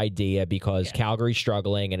up with an idea because Calgary's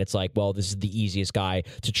struggling and it's like, well, this is the easiest guy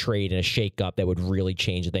to trade in a shakeup that would really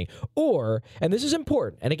change the thing. Or, and this is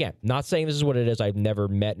important, and again, not saying this is what it is, I've never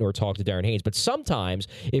met nor talked to Darren Haynes, but sometimes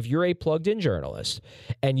if you're a plugged-in journalist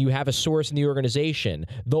and you have a source in the organization,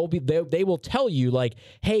 they will tell you like,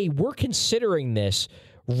 hey, we're considering this.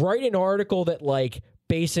 Write an article that like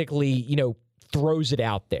basically, throws it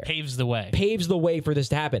out there. Paves the way. Paves the way for this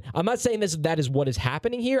to happen. I'm not saying that is what is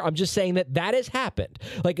happening here. I'm just saying that has happened.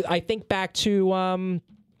 Like, I think back to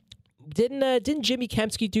didn't Jimmy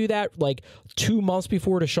Kempski do that like 2 months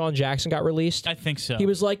before Deshaun Jackson got released? I think so. He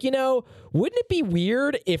was like, wouldn't it be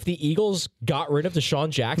weird if the Eagles got rid of Deshaun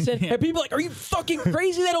Jackson? And people are like, are you fucking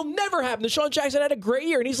crazy? That'll never happen. Deshaun Jackson had a great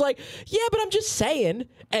year. And he's like, yeah, but I'm just saying.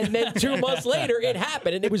 And then 2 months later, it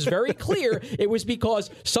happened. And it was very clear it was because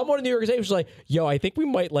someone in the organization was like, yo, I think we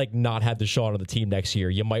might like not have Deshaun on the team next year.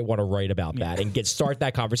 You might want to write about that and start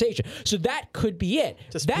that conversation. So that could be it.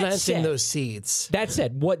 Just planting those seeds. That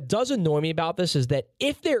said, what does annoy me about this is that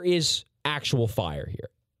if there is actual fire here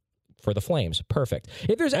for the Flames, perfect.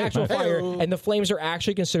 If there's actual fire and the Flames are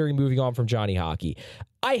actually considering moving on from Johnny Hockey,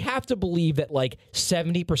 I have to believe that like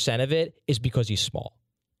 70% of it is because he's small.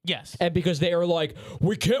 Yes. And because they are like,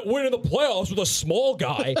 we can't win in the playoffs with a small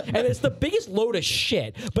guy. And it's the biggest load of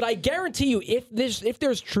shit. But I guarantee you, if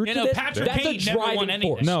there's truth to this, Patrick that's Kane a never won driving anything.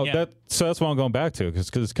 force. No, Yeah. so that's what I'm going back to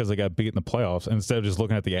because they got beat in the playoffs. And instead of just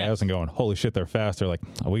looking at the Avs and going, holy shit, they're fast, they're like,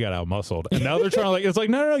 oh, we got out-muscled. And now they're trying to like, it's like,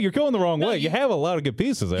 no, you're going the wrong way. You have a lot of good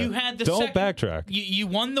pieces there. You had the Don't second, backtrack. You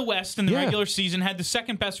won the West in the regular season, had the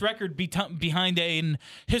second best record behind an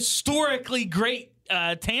historically great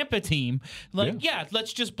Tampa team. Like,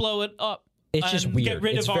 let's just blow it up. It's just weird. Get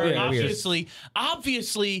rid It's of our very weird.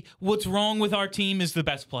 obviously what's wrong with our team is the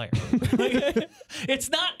best player. It's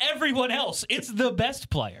not everyone else. It's the best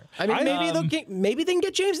player. I mean, maybe they can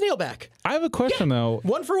get James Neal back. I have a question, though.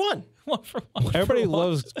 1 for 1. One for one. Everybody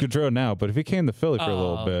loves Gaudreau now, but if he came to Philly for a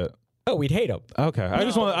little bit. Oh, we'd hate him. Okay. I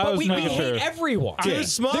But was we making sure. hate everyone. Too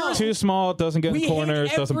small. Too small, doesn't get We in corners,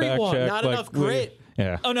 hate doesn't back everyone. check. Not like, enough grit.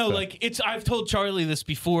 Yeah. Oh no, So- I've told Charlie this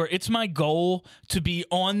before. It's my goal to be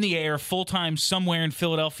on the air full time somewhere in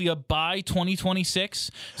Philadelphia by 2026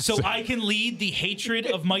 so I can lead the hatred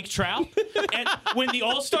of Mike Trout. And when the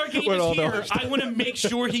All-Star game When all is the here, All-Star- I want to make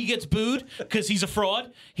sure he gets booed because he's a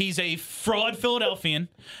fraud. He's a fraud Philadelphian.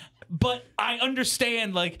 But I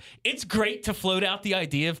understand, like, it's great to float out the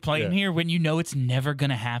idea of playing here when you know it's never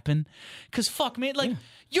going to happen. Because, fuck, man, like,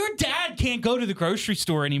 your dad can't go to the grocery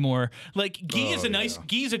store anymore. Like, Guy's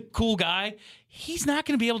a cool guy. He's not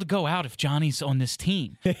going to be able to go out if Johnny's on this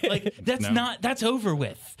team. Like, that's over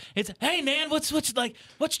with. It's, hey, man, what's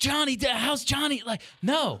Johnny? How's Johnny? Like,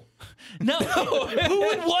 no. Who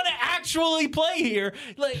would want to actually play here?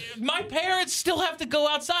 Like, my parents still have to go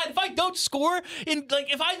outside. If I don't score,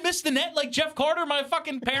 if I miss the net like Jeff Carter, my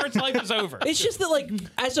fucking parents' life is over. It's just that, like,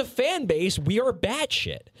 as a fan base, we are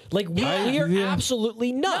batshit. Like, we are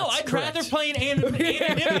absolutely nuts. No, I'd rather play in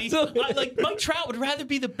anonymity. Like, Mike Trout would rather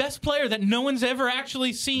be the best player that no one's ever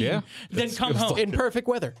actually seen than come home In perfect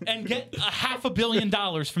weather. and get $500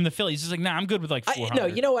 million from the Phillies. He's like, nah, I'm good with like 400. No,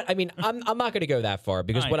 you know what? I mean, I'm not going to go that far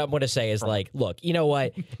because what I'm going to say is like, look, you know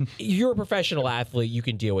what? You're a professional athlete. You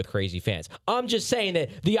can deal with crazy fans. I'm just saying that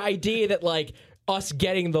the idea that like us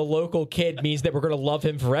getting the local kid means that we're going to love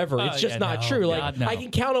him forever. It's just not true. Like God, no. I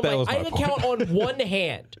can count on count on one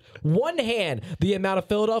hand the amount of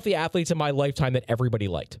Philadelphia athletes in my lifetime that everybody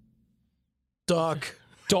liked.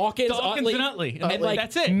 Dawkins, Utley, and Utley. and like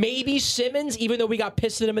that's it. Maybe Simmons, even though we got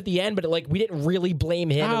pissed at him at the end, but like we didn't really blame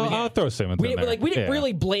him. I'll throw Simmons We in didn't, there. we didn't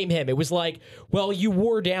really blame him. It was like, well, you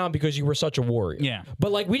wore down because you were such a warrior. Yeah.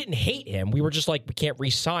 But like we didn't hate him. We were just like, we can't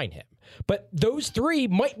re-sign him. But those three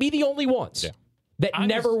might be the only ones that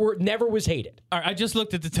never was hated. All right, I just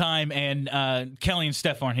looked at the time, and Kelly and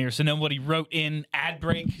Steph aren't here, so nobody wrote in ad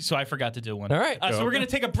break, so I forgot to do one. All right. So we're going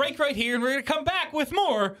to take a break right here, and we're going to come back with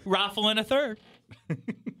more Raffle in a Third.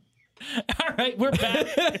 All right, we're back.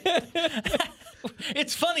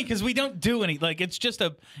 It's funny because we don't do any. Like, it's just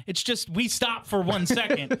we stop for 1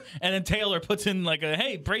 second, and then Taylor puts in like a,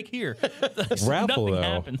 hey, break here. Raffle, nothing though.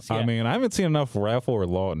 happens. I mean, I haven't seen enough Raffle or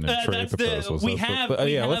Lawton in trade proposals. We have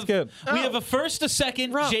a first, a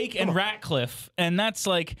second, Jake and Ratcliffe, and that's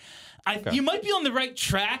like, you might be on the right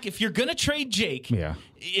track if you're gonna trade Jake. Yeah,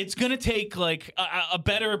 it's gonna take like a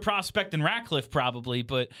better prospect than Ratcliffe probably,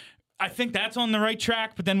 but I think that's on the right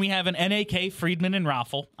track. But then we have an NAK, Friedman, and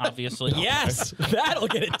Raffle, obviously. Yes, that'll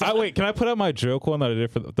get it done. Wait, can I put out my joke one that I did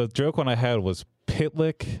for the joke one I had was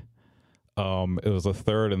Pitlick. It was a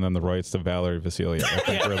third, and then the rights to Valerie Vasiliev. I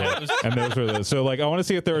think and those were the. So, like, I want to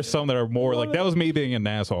see if there are some that are more like that was me being an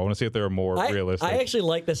asshole. I want to see if there are more realistic. I actually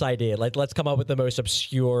like this idea. Like, let's come up with the most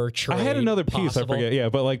obscure trade. I had another piece. possible. I forget. Yeah,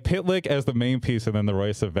 but like Pitlick as the main piece, and then the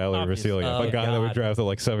rights to Valerie Vasiliev, a guy that we drafted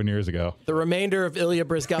like 7 years ago. The remainder of Ilya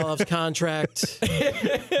Brizgalov's contract.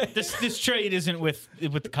 This trade isn't with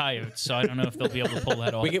the Coyotes, so I don't know if they'll be able to pull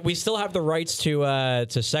that off. We still have the rights to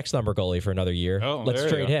sex number goalie for another year. Oh, Let's there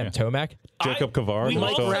you trade go. him. Yeah. Tomac. Jacob Kavar. we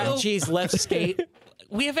Mike also- Ravitch's left skate.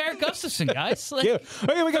 we have Eric Gustafson, guys. Like, Yeah.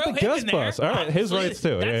 Okay, we got throw the him Gus in there. bus. All right, his Honestly, rights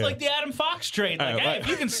too. That's Yeah, like the Adam Fox trade. Like, right, hey, right. if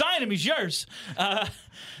you can sign him, he's yours.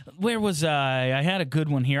 Where was I? I had a good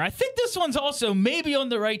one here. I think this one's also maybe on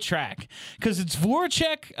the right track because it's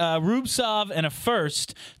Voracek, Rubtsov, and a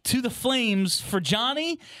first to the Flames for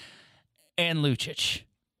Johnny and Lucic.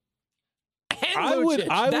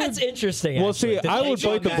 That's interesting. Well, actually. see, I would Lucic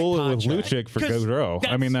bite the bullet with contract. Lucic for 'Cause Gaudreau.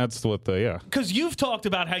 I mean, that's what the Because you've talked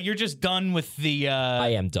about how you're just done with the. I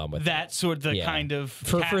am done with that sort of the Yeah. kind of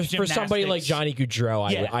for somebody like gymnastics. Johnny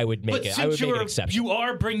Gaudreau. I would make But it. I would since make an exception. You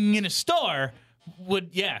are bringing in a star.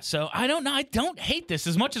 So I don't know. I don't hate this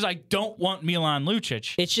as much as I don't want Milan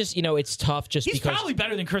Lucic. It's just it's tough just He's because probably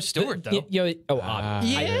better than Chris Stewart, though. Yeah,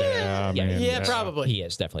 probably. He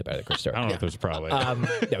is definitely better than Chris Stewart. I don't know if there's probably.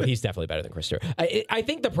 No, he's definitely better than Chris Stewart. I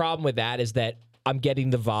think the problem with that is that I'm getting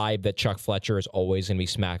the vibe that Chuck Fletcher is always going to be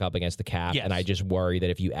smack up against the cap, Yes. and I just worry that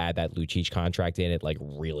if you add that Lucic contract in, it like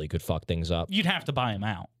really could fuck things up. You'd have to buy him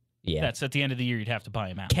out. Yeah. That's at the end of the year. You'd have to buy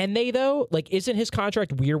him out. Can they though? Like, isn't his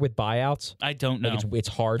contract weird with buyouts? I don't know. Like, it's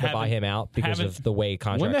hard to buy Haven't- him out because haven't- of the way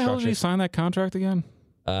contract when the hell did he structures. sign that contract again?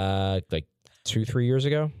 Like 2-3 years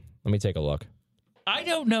ago. Let me take a look. I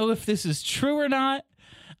don't know if this is true or not.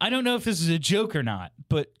 I don't know if this is a joke or not.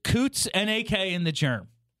 But Coots, NAK, and the Germ.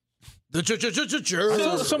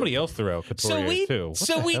 Somebody else threw out Couturier too. What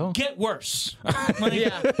So the we hell? get worse.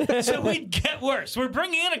 So we'd get worse. We're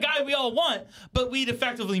bringing in a guy we all want, but we'd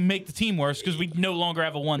effectively make the team worse because we no longer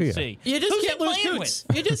have a 1C. You just Who's can't he lose playing Coots.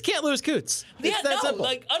 with? You just can't lose Coots. Yeah, It's that no, simple.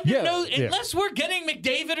 like under Yeah, no, yeah. unless we're getting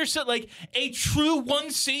McDavid or so, like a true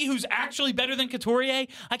 1C who's actually better than Couturier,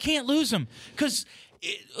 I can't lose him because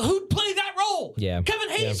who'd play that role? Yeah. Kevin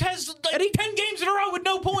Hayes has like 10 games in a row with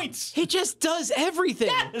no points. He just does everything.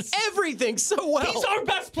 Yes. Everything so well. He's our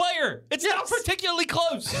best player. It's not Yes. particularly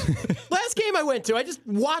close. Last game I went to, I just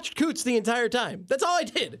watched Coots the entire time. That's all I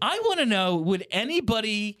did. I want to know, would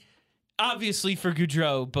anybody, obviously for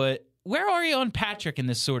Gaudreau, but where are you on Patrick in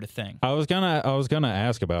this sort of thing? I was gonna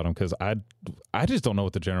ask about him because I just don't know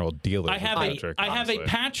what the general deal is. I with have Patrick, I have a honestly.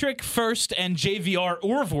 Patrick first and JVR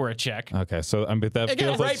or Voracek. Okay, so I mean that Again,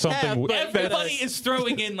 feels like right something. path, but Everybody is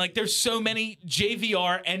throwing in like there's so many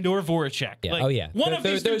JVR and or Voracek. Yeah. Like, Oh yeah, one of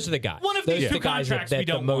these those two- are the guys. One of those these are two the guys contracts that we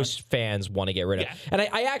the don't most fans want to get rid of. Yeah. And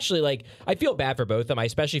I actually I feel bad for both of them. I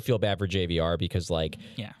especially feel bad for JVR because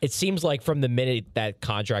Yeah. it seems like from the minute that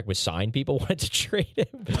contract was signed, people wanted to trade him,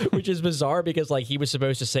 which is bizarre because he was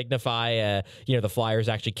supposed to signify the Flyers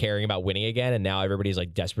actually caring about winning again, and now everybody's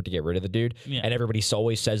desperate to get rid of the dude. Yeah. And everybody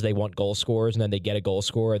always says they want goal scorers, and then they get a goal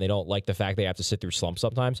scorer, and they don't like the fact they have to sit through slumps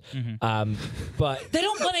sometimes. But They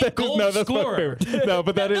don't want a goal No, that's my scorer. favorite. No,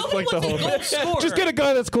 but that is Nobody like the wants a whole. goal scorer. Just get a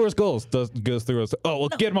guy that scores goals. Goes through us. Oh, well,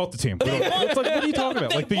 get him off the team. They want- It's like, what are you talking about?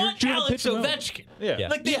 They Like you're want gonna Alex pitch him out. Ovechkin. Yeah.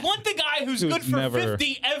 Like they want the guy who's Who's good for never-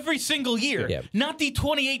 50 every single year, Yeah. not the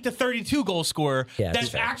 28 to 32 goal scorer Yeah, that's that's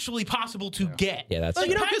fair. actually possible to get. Yeah, that's like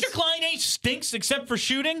fair. Patrick Laine stinks except for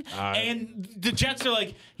shooting, and the Jets are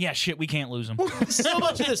like, yeah, shit, we can't lose him. So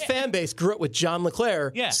much of this fan base grew up with John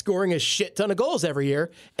LeClaire Yeah. scoring a shit ton of goals every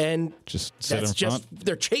year, and Just sit that's in just front.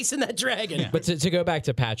 they're chasing that dragon. But to go back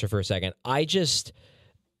to Patrick for a second,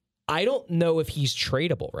 I don't know if he's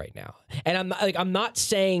tradable right now. And I'm not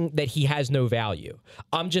saying that he has no value.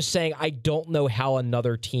 I'm just saying I don't know how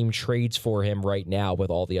another team trades for him right now with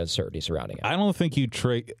all the uncertainty surrounding him. I don't think you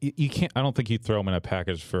trade. You can't. I don't think you throw him in a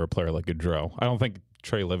package for a player like Gaudreau. I don't think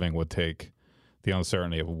Trey Living would take the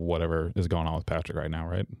uncertainty of whatever is going on with Patrick right now.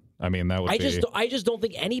 Right? I mean, that would I be. just don't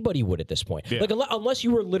think anybody would at this point. Yeah. Unless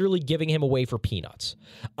you were literally giving him away for peanuts.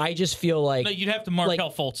 I just feel like No, you'd have to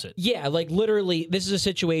Markel Fultz it. yeah, literally this is a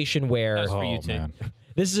situation where That's for you Oh too. man.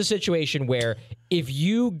 this is a situation where if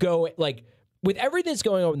you go with everything that's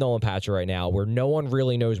going on with Nolan Patrick right now, where no one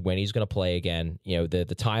really knows when he's going to play again, the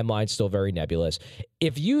timeline's still very nebulous.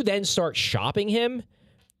 If you then start shopping him,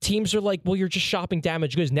 teams are like, well, you're just shopping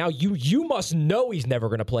damaged goods. Now you must know he's never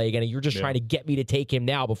going to play again, and you're just trying to get me to take him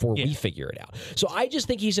now before we figure it out. So I just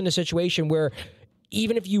think he's in a situation where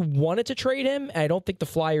even if you wanted to trade him, and I don't think the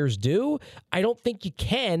Flyers do, I don't think you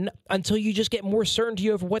can until you just get more certainty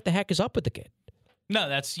over what the heck is up with the kid.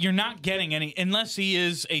 No, you're not getting any unless he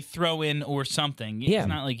is a throw-in or something. Yeah. It's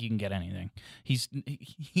not like you can get anything.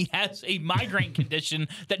 He has a migraine condition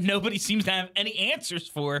that nobody seems to have any answers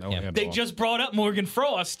for. handle They on. just brought up Morgan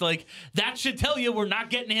Frost. Like that should tell you we're not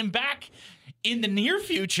getting him back in the near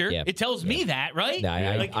future. Yeah. It tells me that, right? No,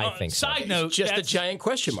 I think so. Side note, Just a that's- giant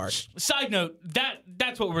question mark. Side note,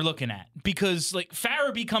 that's what we're looking at because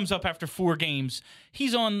Farabee comes up after 4 games.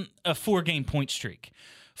 He's on a 4-game point streak.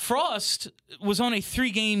 Frost was on a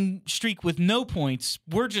 3-game streak with no points.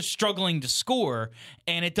 We're just struggling to score,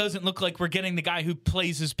 and it doesn't look like we're getting the guy who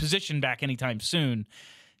plays his position back anytime soon.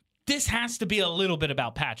 This has to be a little bit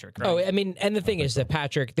about Patrick, right? Oh, I mean, and the thing is that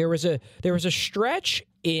Patrick, there was a stretch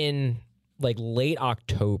in like late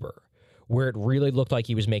October where it really looked like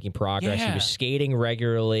he was making progress. Yeah. He was skating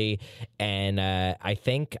regularly, and I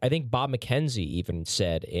think Bob McKenzie even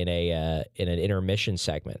said in an intermission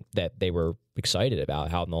segment that they were excited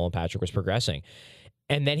about how Nolan Patrick was progressing,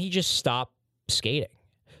 and then he just stopped skating.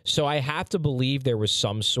 So I have to believe there was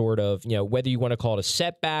some sort of, whether you want to call it a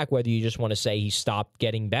setback, whether you just want to say he stopped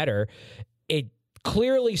getting better, it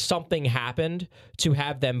clearly something happened to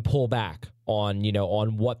have them pull back on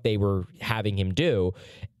what they were having him do.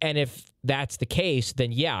 And if that's the case,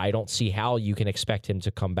 then yeah, I don't see how you can expect him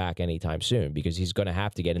to come back anytime soon, because he's going to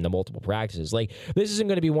have to get into multiple practices. Like, this isn't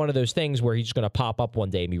going to be one of those things where he's just going to pop up one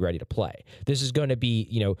day and be ready to play. This is going to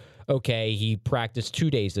be, okay, he practiced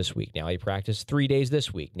 2 days this week. Now he practiced 3 days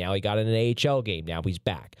this week. Now he got in an AHL game. Now he's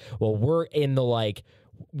back. Well, we're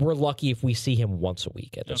lucky if we see him once a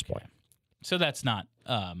week at this point. So that's not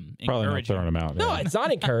Probably encouraging. not throwing him out. No, yeah. it's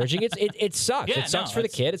not encouraging. It sucks. Yeah, it sucks no, for the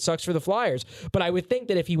it's- kid. It sucks for the Flyers. But I would think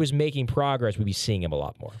that if he was making progress, we'd be seeing him a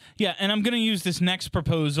lot more. Yeah, and I'm going to use this next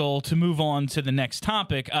proposal to move on to the next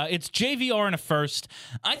topic. It's JVR in a first.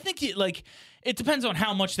 I think it depends on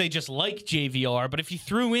how much they just like JVR, but if you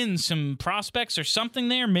threw in some prospects or something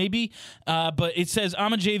there, maybe. But it says,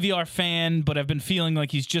 I'm a JVR fan, but I've been feeling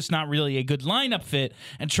like he's just not really a good lineup fit,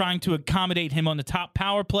 and trying to accommodate him on the top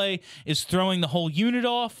power play is throwing the whole unit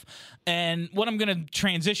off. And what I'm going to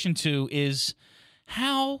transition to is,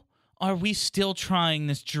 how are we still trying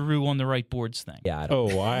this Giroux on the right boards thing? Yeah, I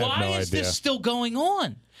don't. I have Why no is idea. this still going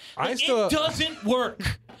on? It doesn't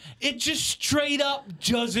work. It just straight up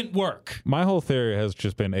doesn't work. My whole theory has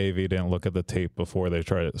just been AV didn't look at the tape before they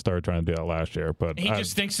started trying to do that last year. But He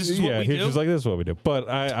just thinks this is what we he's do? just like, this is what we do. But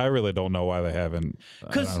I really don't know why they haven't.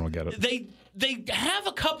 I don't get it. They have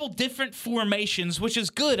a couple different formations, which is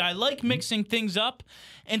good. I like mixing things up.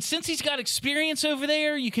 And since he's got experience over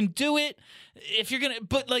there, you can do it if you're going to.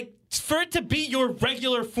 But, for it to be your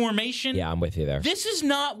regular formation. Yeah, I'm with you there. This is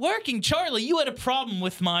not working. Charlie, you had a problem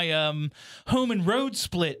with my home and road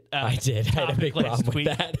split. I did. I had a big last problem with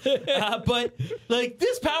week. that. But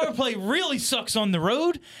this power play really sucks on the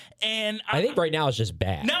road, and I think right now it's just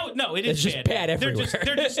bad. No, it is It's just bad everywhere.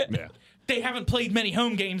 They're just they haven't played many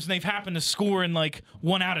home games, and they've happened to score in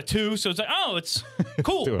 1 out of 2. So it's like, oh, it's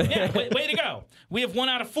cool. Yeah, way to go. We have 1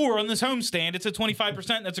 out of 4 on this homestand. It's a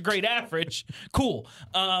 25%. That's a great average. Cool.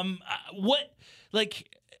 I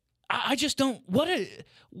just don't. What do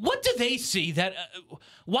they see that?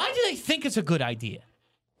 Why do they think it's a good idea?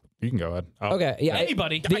 You can go ahead. Okay, yeah.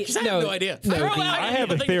 Anybody? I just have no idea. I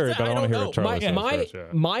have a theory, but I want to hear what Charlie says first. Yeah.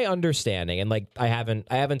 My understanding, and I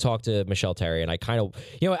haven't talked to Michelle Terry, and I kind of,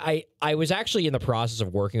 I was actually in the process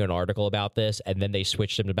of working an article about this, and then they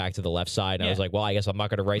switched him back to the left side, and I was like, well, I guess I'm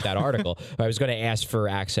not going to write that article. I was going to ask for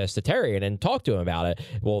access to Terry and talk to him about it.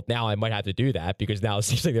 Well, now I might have to do that, because now it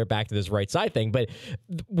seems like they're back to this right side thing. But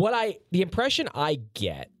the impression I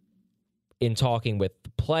get in talking with the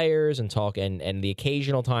players and the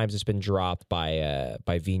occasional times it's been dropped by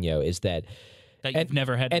Vigneault is that you've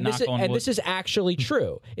never had to knock on wood. And this is actually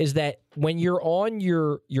true, is that when you're on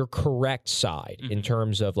your correct side, in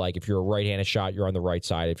terms of if you're a right-handed shot, you're on the right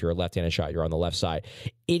side. If you're a left-handed shot, you're on the left side.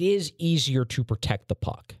 It is easier to protect the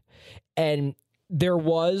puck. And there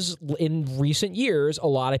was, in recent years, a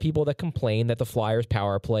lot of people that complained that the Flyers'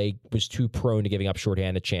 power play was too prone to giving up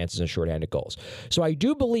shorthanded chances and shorthanded goals. So I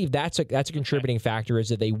do believe that's a contributing factor, is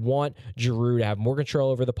that they want Giroux to have more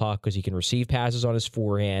control over the puck, because he can receive passes on his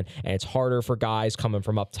forehand, and it's harder for guys coming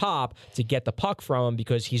from up top to get the puck from him,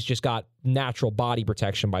 because he's just got natural body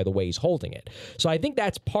protection by the way he's holding it. So I think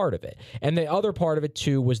that's part of it. And the other part of it,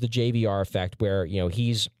 too, was the JVR effect, where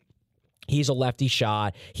he's a lefty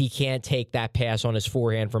shot. He can't take that pass on his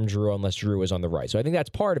forehand from Giroux unless Giroux is on the right. So I think that's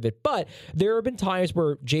part of it. But there have been times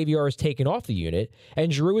where JVR is taken off the unit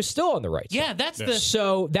and Giroux is still on the right side.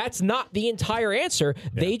 So that's not the entire answer. Yeah.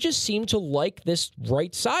 They just seem to like this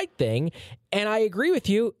right side thing. And I agree with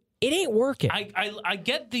you. It ain't working. I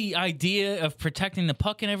get the idea of protecting the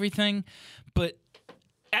puck and everything, but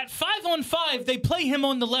at 5-on-5, they play him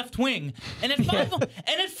on the left wing, and at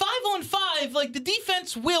 5-on-5, the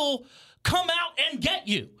defense will come out and get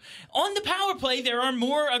you. On the power play, there are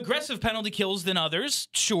more aggressive penalty kills than others.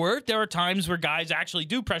 Sure, there are times where guys actually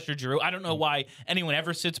do pressure Drew. I don't know why anyone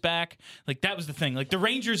ever sits back. Like, that was the thing. Like, the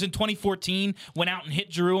Rangers in 2014 went out and hit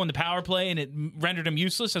Drew on the power play, and it rendered him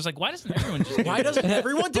useless. I was like, why doesn't everyone just do Why that? doesn't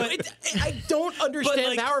everyone do it? I don't understand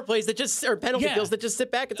like- power plays that just or penalty Yeah. kills that just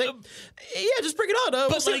sit back and say, "Yeah, just bring it on. We'll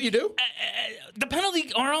But see what you do." the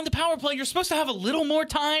penalty or on the power play, you're supposed to have a little more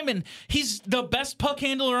time, and he's the best puck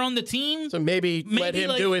handler on the team. So maybe let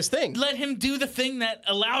him do his thing. Let him do the thing that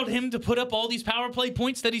allowed him to put up all these power play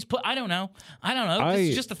points that he's put. I don't know.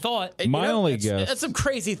 It's just a thought. My only guess. That's some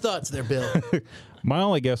crazy thoughts there, Bill. My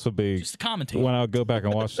only guess would be Just a commentator. when I would go back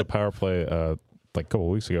and watch the power play like a couple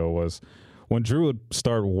of weeks ago was when Drew would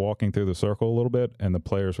start walking through the circle a little bit and the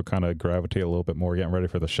players would kind of gravitate a little bit more, getting ready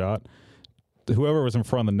for the shot. Whoever was in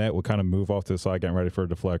front of the net would kind of move off to the side, getting ready for a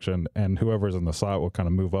deflection, and whoever's in the slot would kind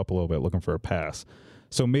of move up a little bit, looking for a pass.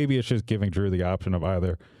 So maybe it's just giving Drew the option of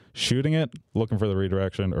either shooting it, looking for the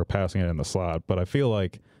redirection, or passing it in the slot. But I feel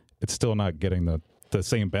like it's still not getting the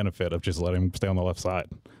same benefit of just letting him stay on the left side.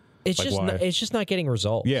 It's Like, just why? it's just not getting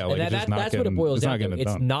results. Yeah, like, And it's just not that's what it getting- boils it's not down to. getting it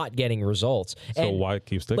It's done. not getting results. So And, why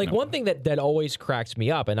keep sticking? like, at one it? thing that always cracks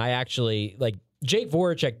me up, and I actually like Jake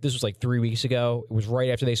Voracek. This was like 3 weeks ago. It was right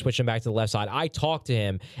after they switched him back to the left side. I talked to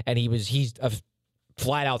him, and he's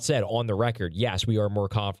flat out said on the record, yes, we are more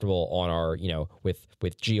comfortable on our,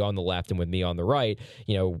 with G on the left and with me on the right.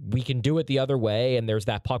 We can do it the other way, and there's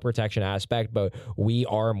that puck protection aspect, but we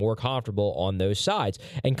are more comfortable on those sides.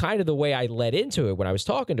 And kind of the way I led into it when I was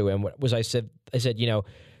talking to him was I said,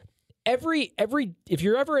 every if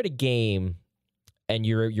you're ever at a game and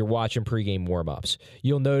you're watching pregame warmups,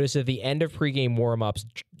 you'll notice at the end of pregame warmups,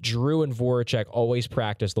 Drew and Voracek always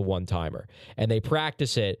practice the one-timer, and they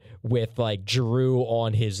practice it with like Drew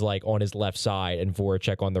on his left side and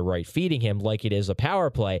Voracek on the right, feeding him like it is a power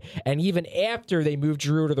play. And even after they moved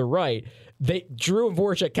Drew to the right, Drew and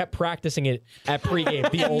Voracek kept practicing it at pregame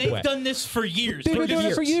the And old they've way. done this for years. They've been doing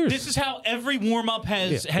it for years. This is how every warm-up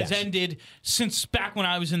has yes. ended since back when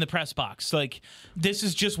I was in the press box. Like, this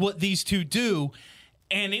is just what these two do.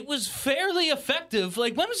 And it was fairly effective.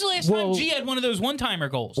 Like, when was the last time G had one of those one-timer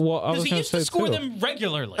goals? Well, I Because was he gonna used to say, score too. them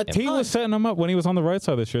regularly. He was setting them up when he was on the right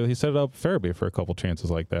side this year. He set it up Farabee for a couple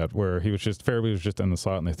chances like that, where Farabee was just in the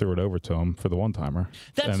slot and they threw it over to him for the one timer.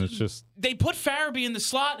 And it's just They put Farabee in the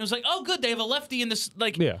slot, and it was like, oh, good, they have a lefty in this.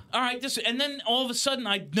 Like, Yeah. all right, this. And then all of a sudden,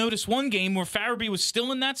 I noticed one game where Farabee was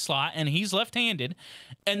still in that slot, and he's left-handed,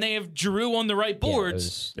 and they have Giroux on the right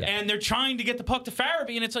boards, and they're trying to get the puck to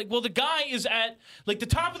Farabee, and it's like, well, the guy is at like the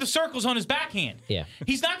top of the circles on his backhand. Yeah.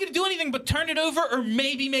 He's not going to do anything but turn it over or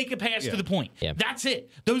maybe make a pass to the point. Yeah. That's it.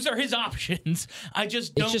 Those are his options. I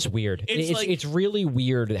just don't. It's just weird. It's like It's really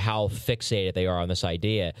weird how fixated they are on this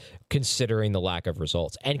idea, considering the lack of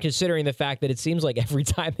results and considering the fact that it seems like every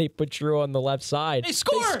time they put Drew on the left side, They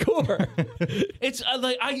score. It's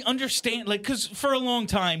like, I understand, like, because for a long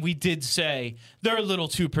time we did say they're a little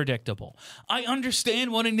too predictable. I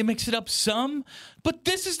understand wanting to mix it up some, but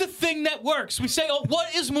this is the thing that works. We say, oh,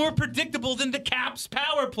 what is more predictable than the Caps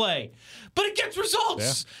power play? But it gets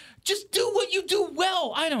results. Just do what you do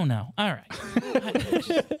well. I don't know. All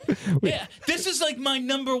right. Yeah, this is like my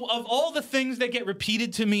number of all the things that get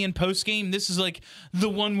repeated to me in post game. This is like the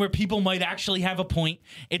one where people might actually have a point.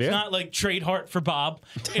 It's not like trade Hart for Bob.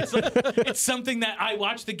 It's like, it's something that I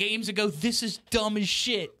watch the games and go, this is dumb as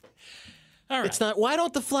shit. All right. It's not. Why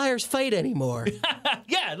don't the Flyers fight anymore?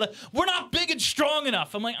 Yeah, like, we're not big and strong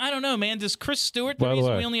enough. I'm like, I don't know, man. Does Chris Stewart, the By the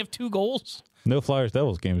reason way- we only have 2 goals? no Flyers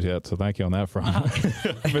Devils games yet, so thank you on that front. I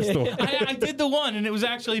missed the one. I did the one, and it was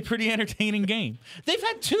actually a pretty entertaining game. They've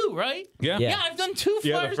had 2, right? Yeah. Yeah, I've done 2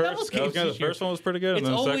 Flyers Devils games. the this year. first one was pretty good, and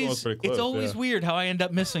then the second one was pretty close. It's always weird how I end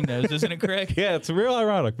up missing those, isn't it, Craig? Yeah, it's real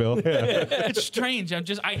ironic, Bill. Yeah. It's strange.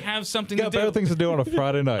 I have something Got to do. better things to do on a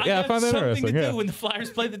Friday night. I I have find that something interesting. to Yeah. do when the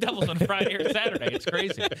Flyers play the Devils on Friday or Saturday. It's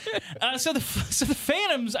crazy. So the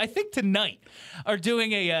Phantoms, I think tonight, are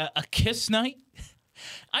doing a kiss night.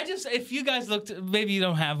 If you guys looked, maybe you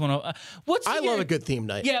don't have one. I love a good theme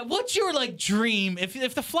night. Yeah, what's your like dream?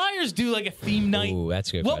 If the Flyers do like a theme night, Ooh, that's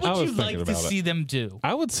a good what question. would I you was like thinking to about it. see them do?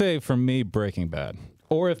 I would say for me, Breaking Bad.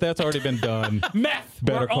 Or if that's already been done, Meth.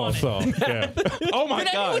 Better we're Call on it. Saul. Yeah. Oh my Did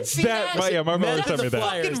anyone God. see That, that? yeah, my mother Meth sent me and the that.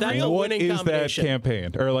 Flyers. That's real. a What winning is that combination.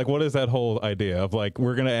 campaign? Or like, what is that whole idea of like,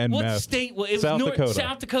 we're going to end What meth? state? It was South Dakota.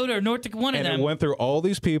 South Dakota or North Dakota. One of And them. it went through all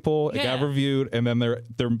these people. It got Yeah. reviewed, and then their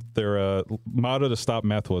motto to stop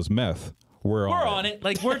meth was meth. We're on it.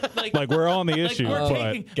 Like we're like. Like we're on the issue, Like we're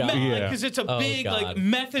but taking yeah. because it's a Oh, big God. like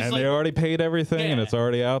meth is and like they already paid everything, and Yeah. it's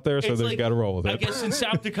already out there, so it's they've like- got to roll with it. I guess in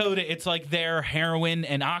South Dakota, it's like their heroin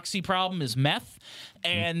and oxy problem is meth,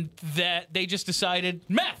 and that they just decided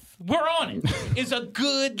meth, we're on it, is a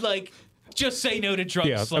good just say no to drugs.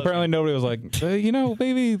 Yeah, slogan. apparently nobody was like,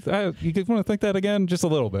 maybe you want to think that again just a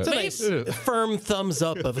little bit. It's a nice firm thumbs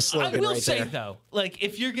up of a I slogan will right say there. though,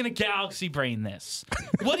 if you're gonna galaxy brain this,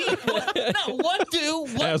 what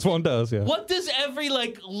As one does, yeah. What does every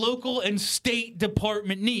local and state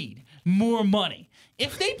department need? More money.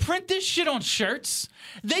 If they print this shit on shirts,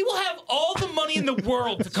 they will have all the money in the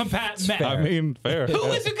world to combat meth. I mean, fair. Who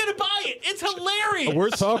isn't going to buy it? It's hilarious. We're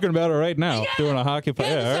talking about it right now, Yeah. doing a hockey Yeah, podcast.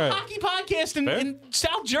 this is all a right. hockey podcast in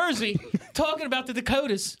South Jersey talking about the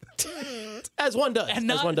Dakotas As one does. and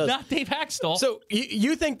as one not, does. not Dave Hackstall. So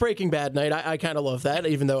you think Breaking Bad night? I kind of love that,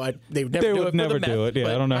 even though they would never They do would it. never for the do meth, it. Yeah,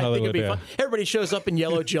 but I don't know how they think it'd would, be yeah. fun. Everybody shows up in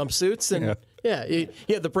yellow jumpsuits and you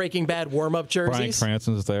have the Breaking Bad warm-up Bryan jerseys.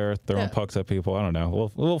 Cranston's there throwing Yeah. pucks at people. I don't know.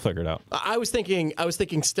 We'll figure it out. I was thinking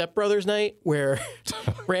Step Brothers night, where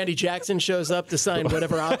Randy Jackson shows up to sign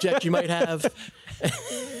whatever object you might have.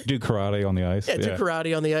 Do karate on the ice. Yeah, do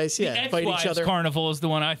karate on the ice. Yeah, fight each Ex-Wives other. Carnival is the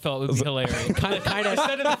one I thought would be hilarious. Kind of.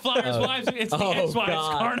 Instead of the Flyers Wives, it's the Ex-Wives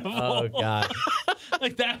Carnival. Oh God.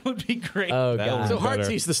 That would be great. Oh That God. was So better.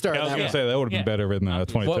 Heartsease the star I of was that gonna one. say that would have been Yeah. better than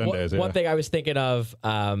 2010 days. Yeah. One thing I was thinking of,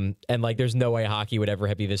 and there's no way hockey would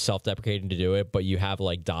ever be this self-deprecating to do it, but you have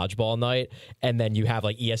dodgeball night, and then you have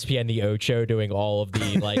ESPN the Ocho doing all of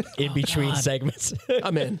the in between segments.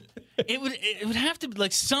 I'm in. It would have to be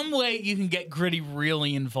some way you can get Gritty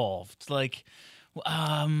really involved.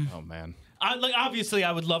 Oh man. Obviously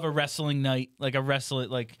I would love a wrestling night,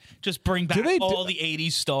 just bring back they do- all the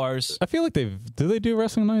 80s stars. I feel like do they do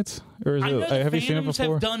wrestling nights, or is I know it? the Have you seen it Phantoms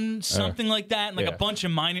before? have done something like that, and a Yeah. bunch of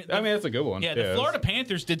minor. I mean, that's a good one. Yeah, the Yeah, Florida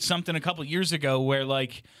Panthers did something a couple years ago where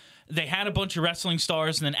they had a bunch of wrestling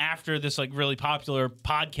stars, and then after this really popular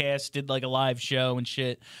podcast did a live show and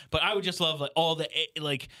shit. But I would just love all the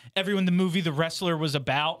everyone the movie The Wrestler was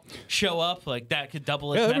about show up, that could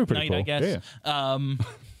double as Yeah, that'd be meth pretty night, I cool. guess.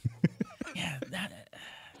 Yeah, that.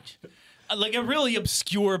 A really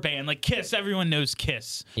obscure band like Kiss, everyone knows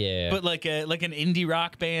Kiss. Yeah. But an indie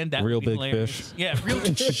rock band that Real would be Big hilarious. Fish. Yeah, real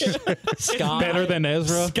Scott. Better than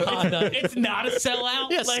Ezra. It's not a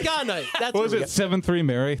sellout. Yeah, ska night. That's What was what we it? 7-3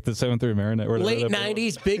 Mary. The 7-3 Mary night. got. Late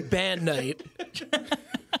 '90s big band night.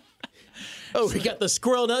 Oh, we got the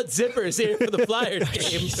Squirrel Nut Zippers here for the Flyers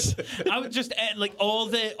game. I would just add all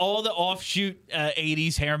the offshoot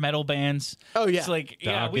 80s hair metal bands. Oh, yeah. It's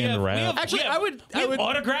Doc we and have, Rap. Actually, I would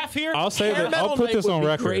autograph here. I'll say Hair that. metal I'll put night this would on be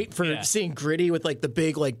record. Great for Yeah. seeing Gritty with the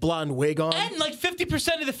big blonde wig on. and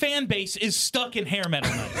 50% of the fan base is stuck in hair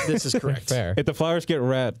metal night. This is correct. Fair. If the Flyers get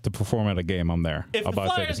Rat to perform at a game, I'm there. If I'll the buy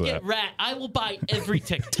Flyers tickets to get that. Rat, I will buy every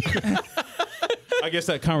ticket. I guess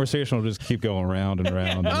that conversation will just keep going round and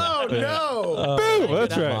round. Oh no! Boom,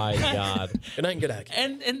 that's right. My God. Good night and good night.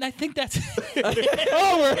 and I think that's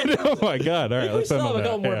Oh my God! All right, We let's still end have on a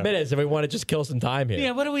couple that. more Yeah. minutes if we want to just kill some time here.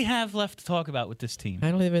 yeah. What do we have left to talk about with this team?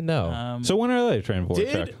 I don't even know. So when are they training for?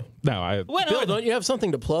 Dude. Chuck? No, I. When Bill, are don't you have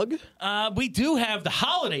something to plug? we do have the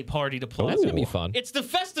holiday party to play. That's gonna be fun. It's the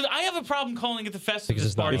festive. I have a problem calling it the Festivus Because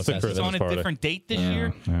it's not party a because it's Festivus on a party. different date this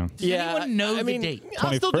year. Yeah. Does anyone know I mean, the date?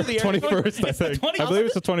 I'll still do the 21st, I It's the think. 20 I believe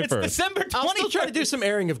it's the It's 21st. December 20th. I'll still try to do some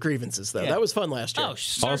airing of grievances, though. Yeah. That was fun last year. Oh,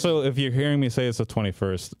 sure. Also, if you're hearing me say it's the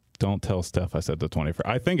 21st, don't tell Steph I said the 21st.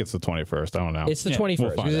 I think it's the 21st. I don't know. It's the Yeah. 21st We'll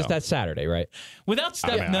because find it's out. that Saturday, right? Without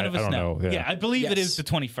Steph, I mean, none of I us don't know. know. Yeah. I believe it Yes. is the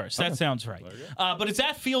 21st. That sounds right. But it's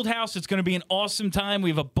at Fieldhouse. It's going to be an awesome time. We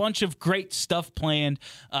have a bunch of great stuff planned.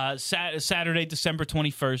 Saturday, December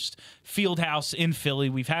 21st, Fieldhouse in Philly.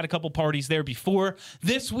 We've had a couple parties there before.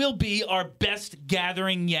 This will be our best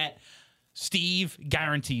gathering yet. Steve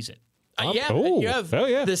guarantees it. Yeah, Oh, you have hell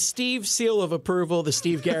yeah. the Steve seal of approval, the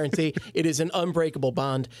Steve guarantee. It is an unbreakable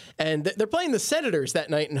bond, and they're playing the Senators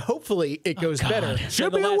that night, and hopefully it goes better.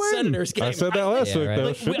 Should than be the a last win. Senators game. I said that last Yeah, week, right. though.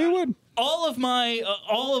 Like, Should be a win. All of my,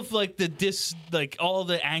 all of all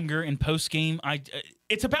the anger in post game,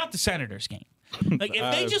 it's about the Senators game. Like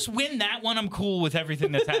if they just win that one, I'm cool with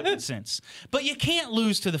everything that's happened since. But you can't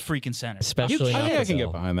lose to the freaking Senators. Especially I not think I the can get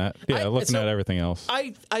Bill. behind that. Yeah, looking so- at everything else.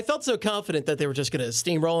 I felt so confident that they were just going to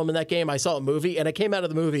steamroll them in that game. I saw a movie, and I came out of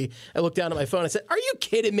the movie. I looked down at my phone. I said, "Are you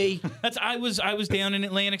kidding me?" I was down in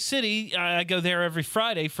Atlantic City. I go there every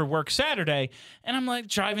Friday for work Saturday, and I'm like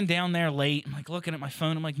driving down there late. I'm like looking at my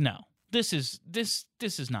phone. I'm like, no, this is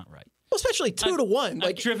not right. Well, especially 2-1. I've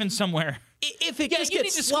Like driven somewhere If it Yeah, just you need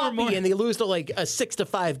gets to score more. sloppy and they lose to like a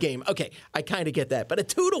 6-5 game, okay, I kind of get that. But a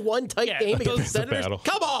 2-1 tight Yeah, game against the both- Senators, battle.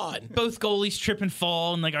 come on! Both goalies trip and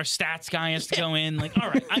fall, and like our stats guy has to go in. Like, all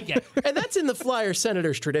right, I get it. And that's in the Flyers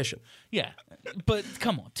Senators tradition. Yeah, but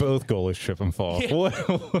come on. Both goalies trip and fall.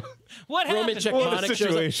 What Roman happened? Czechmanic shows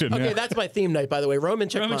situation, up. Okay, yeah. that's my theme night, by the way. Roman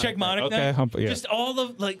Czechmanic. Roman Czechmanic Okay, night? yeah. Just all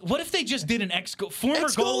of like, what if they just did an former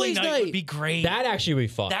Ex-goalies goalie night? night. Would be great. That actually would be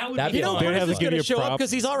fun. That would That'd be be fun. fun. They'd have He's to give going you to show up prop. because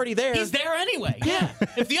he's already there. He's there anyway. Yeah.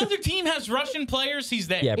 If the other team has Russian players, he's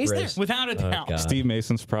there. Yeah, He's Briz. there. Without a doubt. God. Steve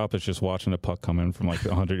Mason's prop is just watching a puck come in from like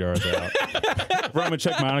 100 yards out. Roman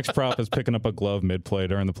Czechmanic's prop is picking up a glove mid-play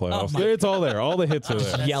during the playoffs. my It's all there. All the hits are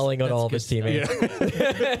there. Yelling on all of his teammates.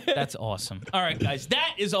 That's awesome. All right, guys,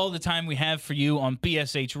 that is all the time we have for you on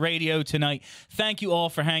BSH Radio tonight. Thank you all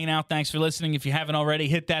for hanging out. Thanks for listening. If you haven't already,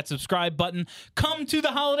 hit that subscribe button. Come to the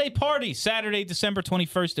holiday party Saturday, December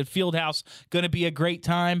 21st at Fieldhouse. Going to be a great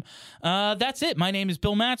time. That's it. My name is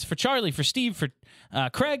Bill Matz. For Charlie, for Steve, for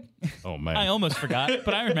Craig. Oh, man. I almost forgot,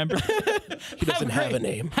 but I remember. He doesn't have a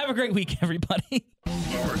name. Have a great week, everybody. Are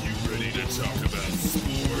you ready to talk about sports?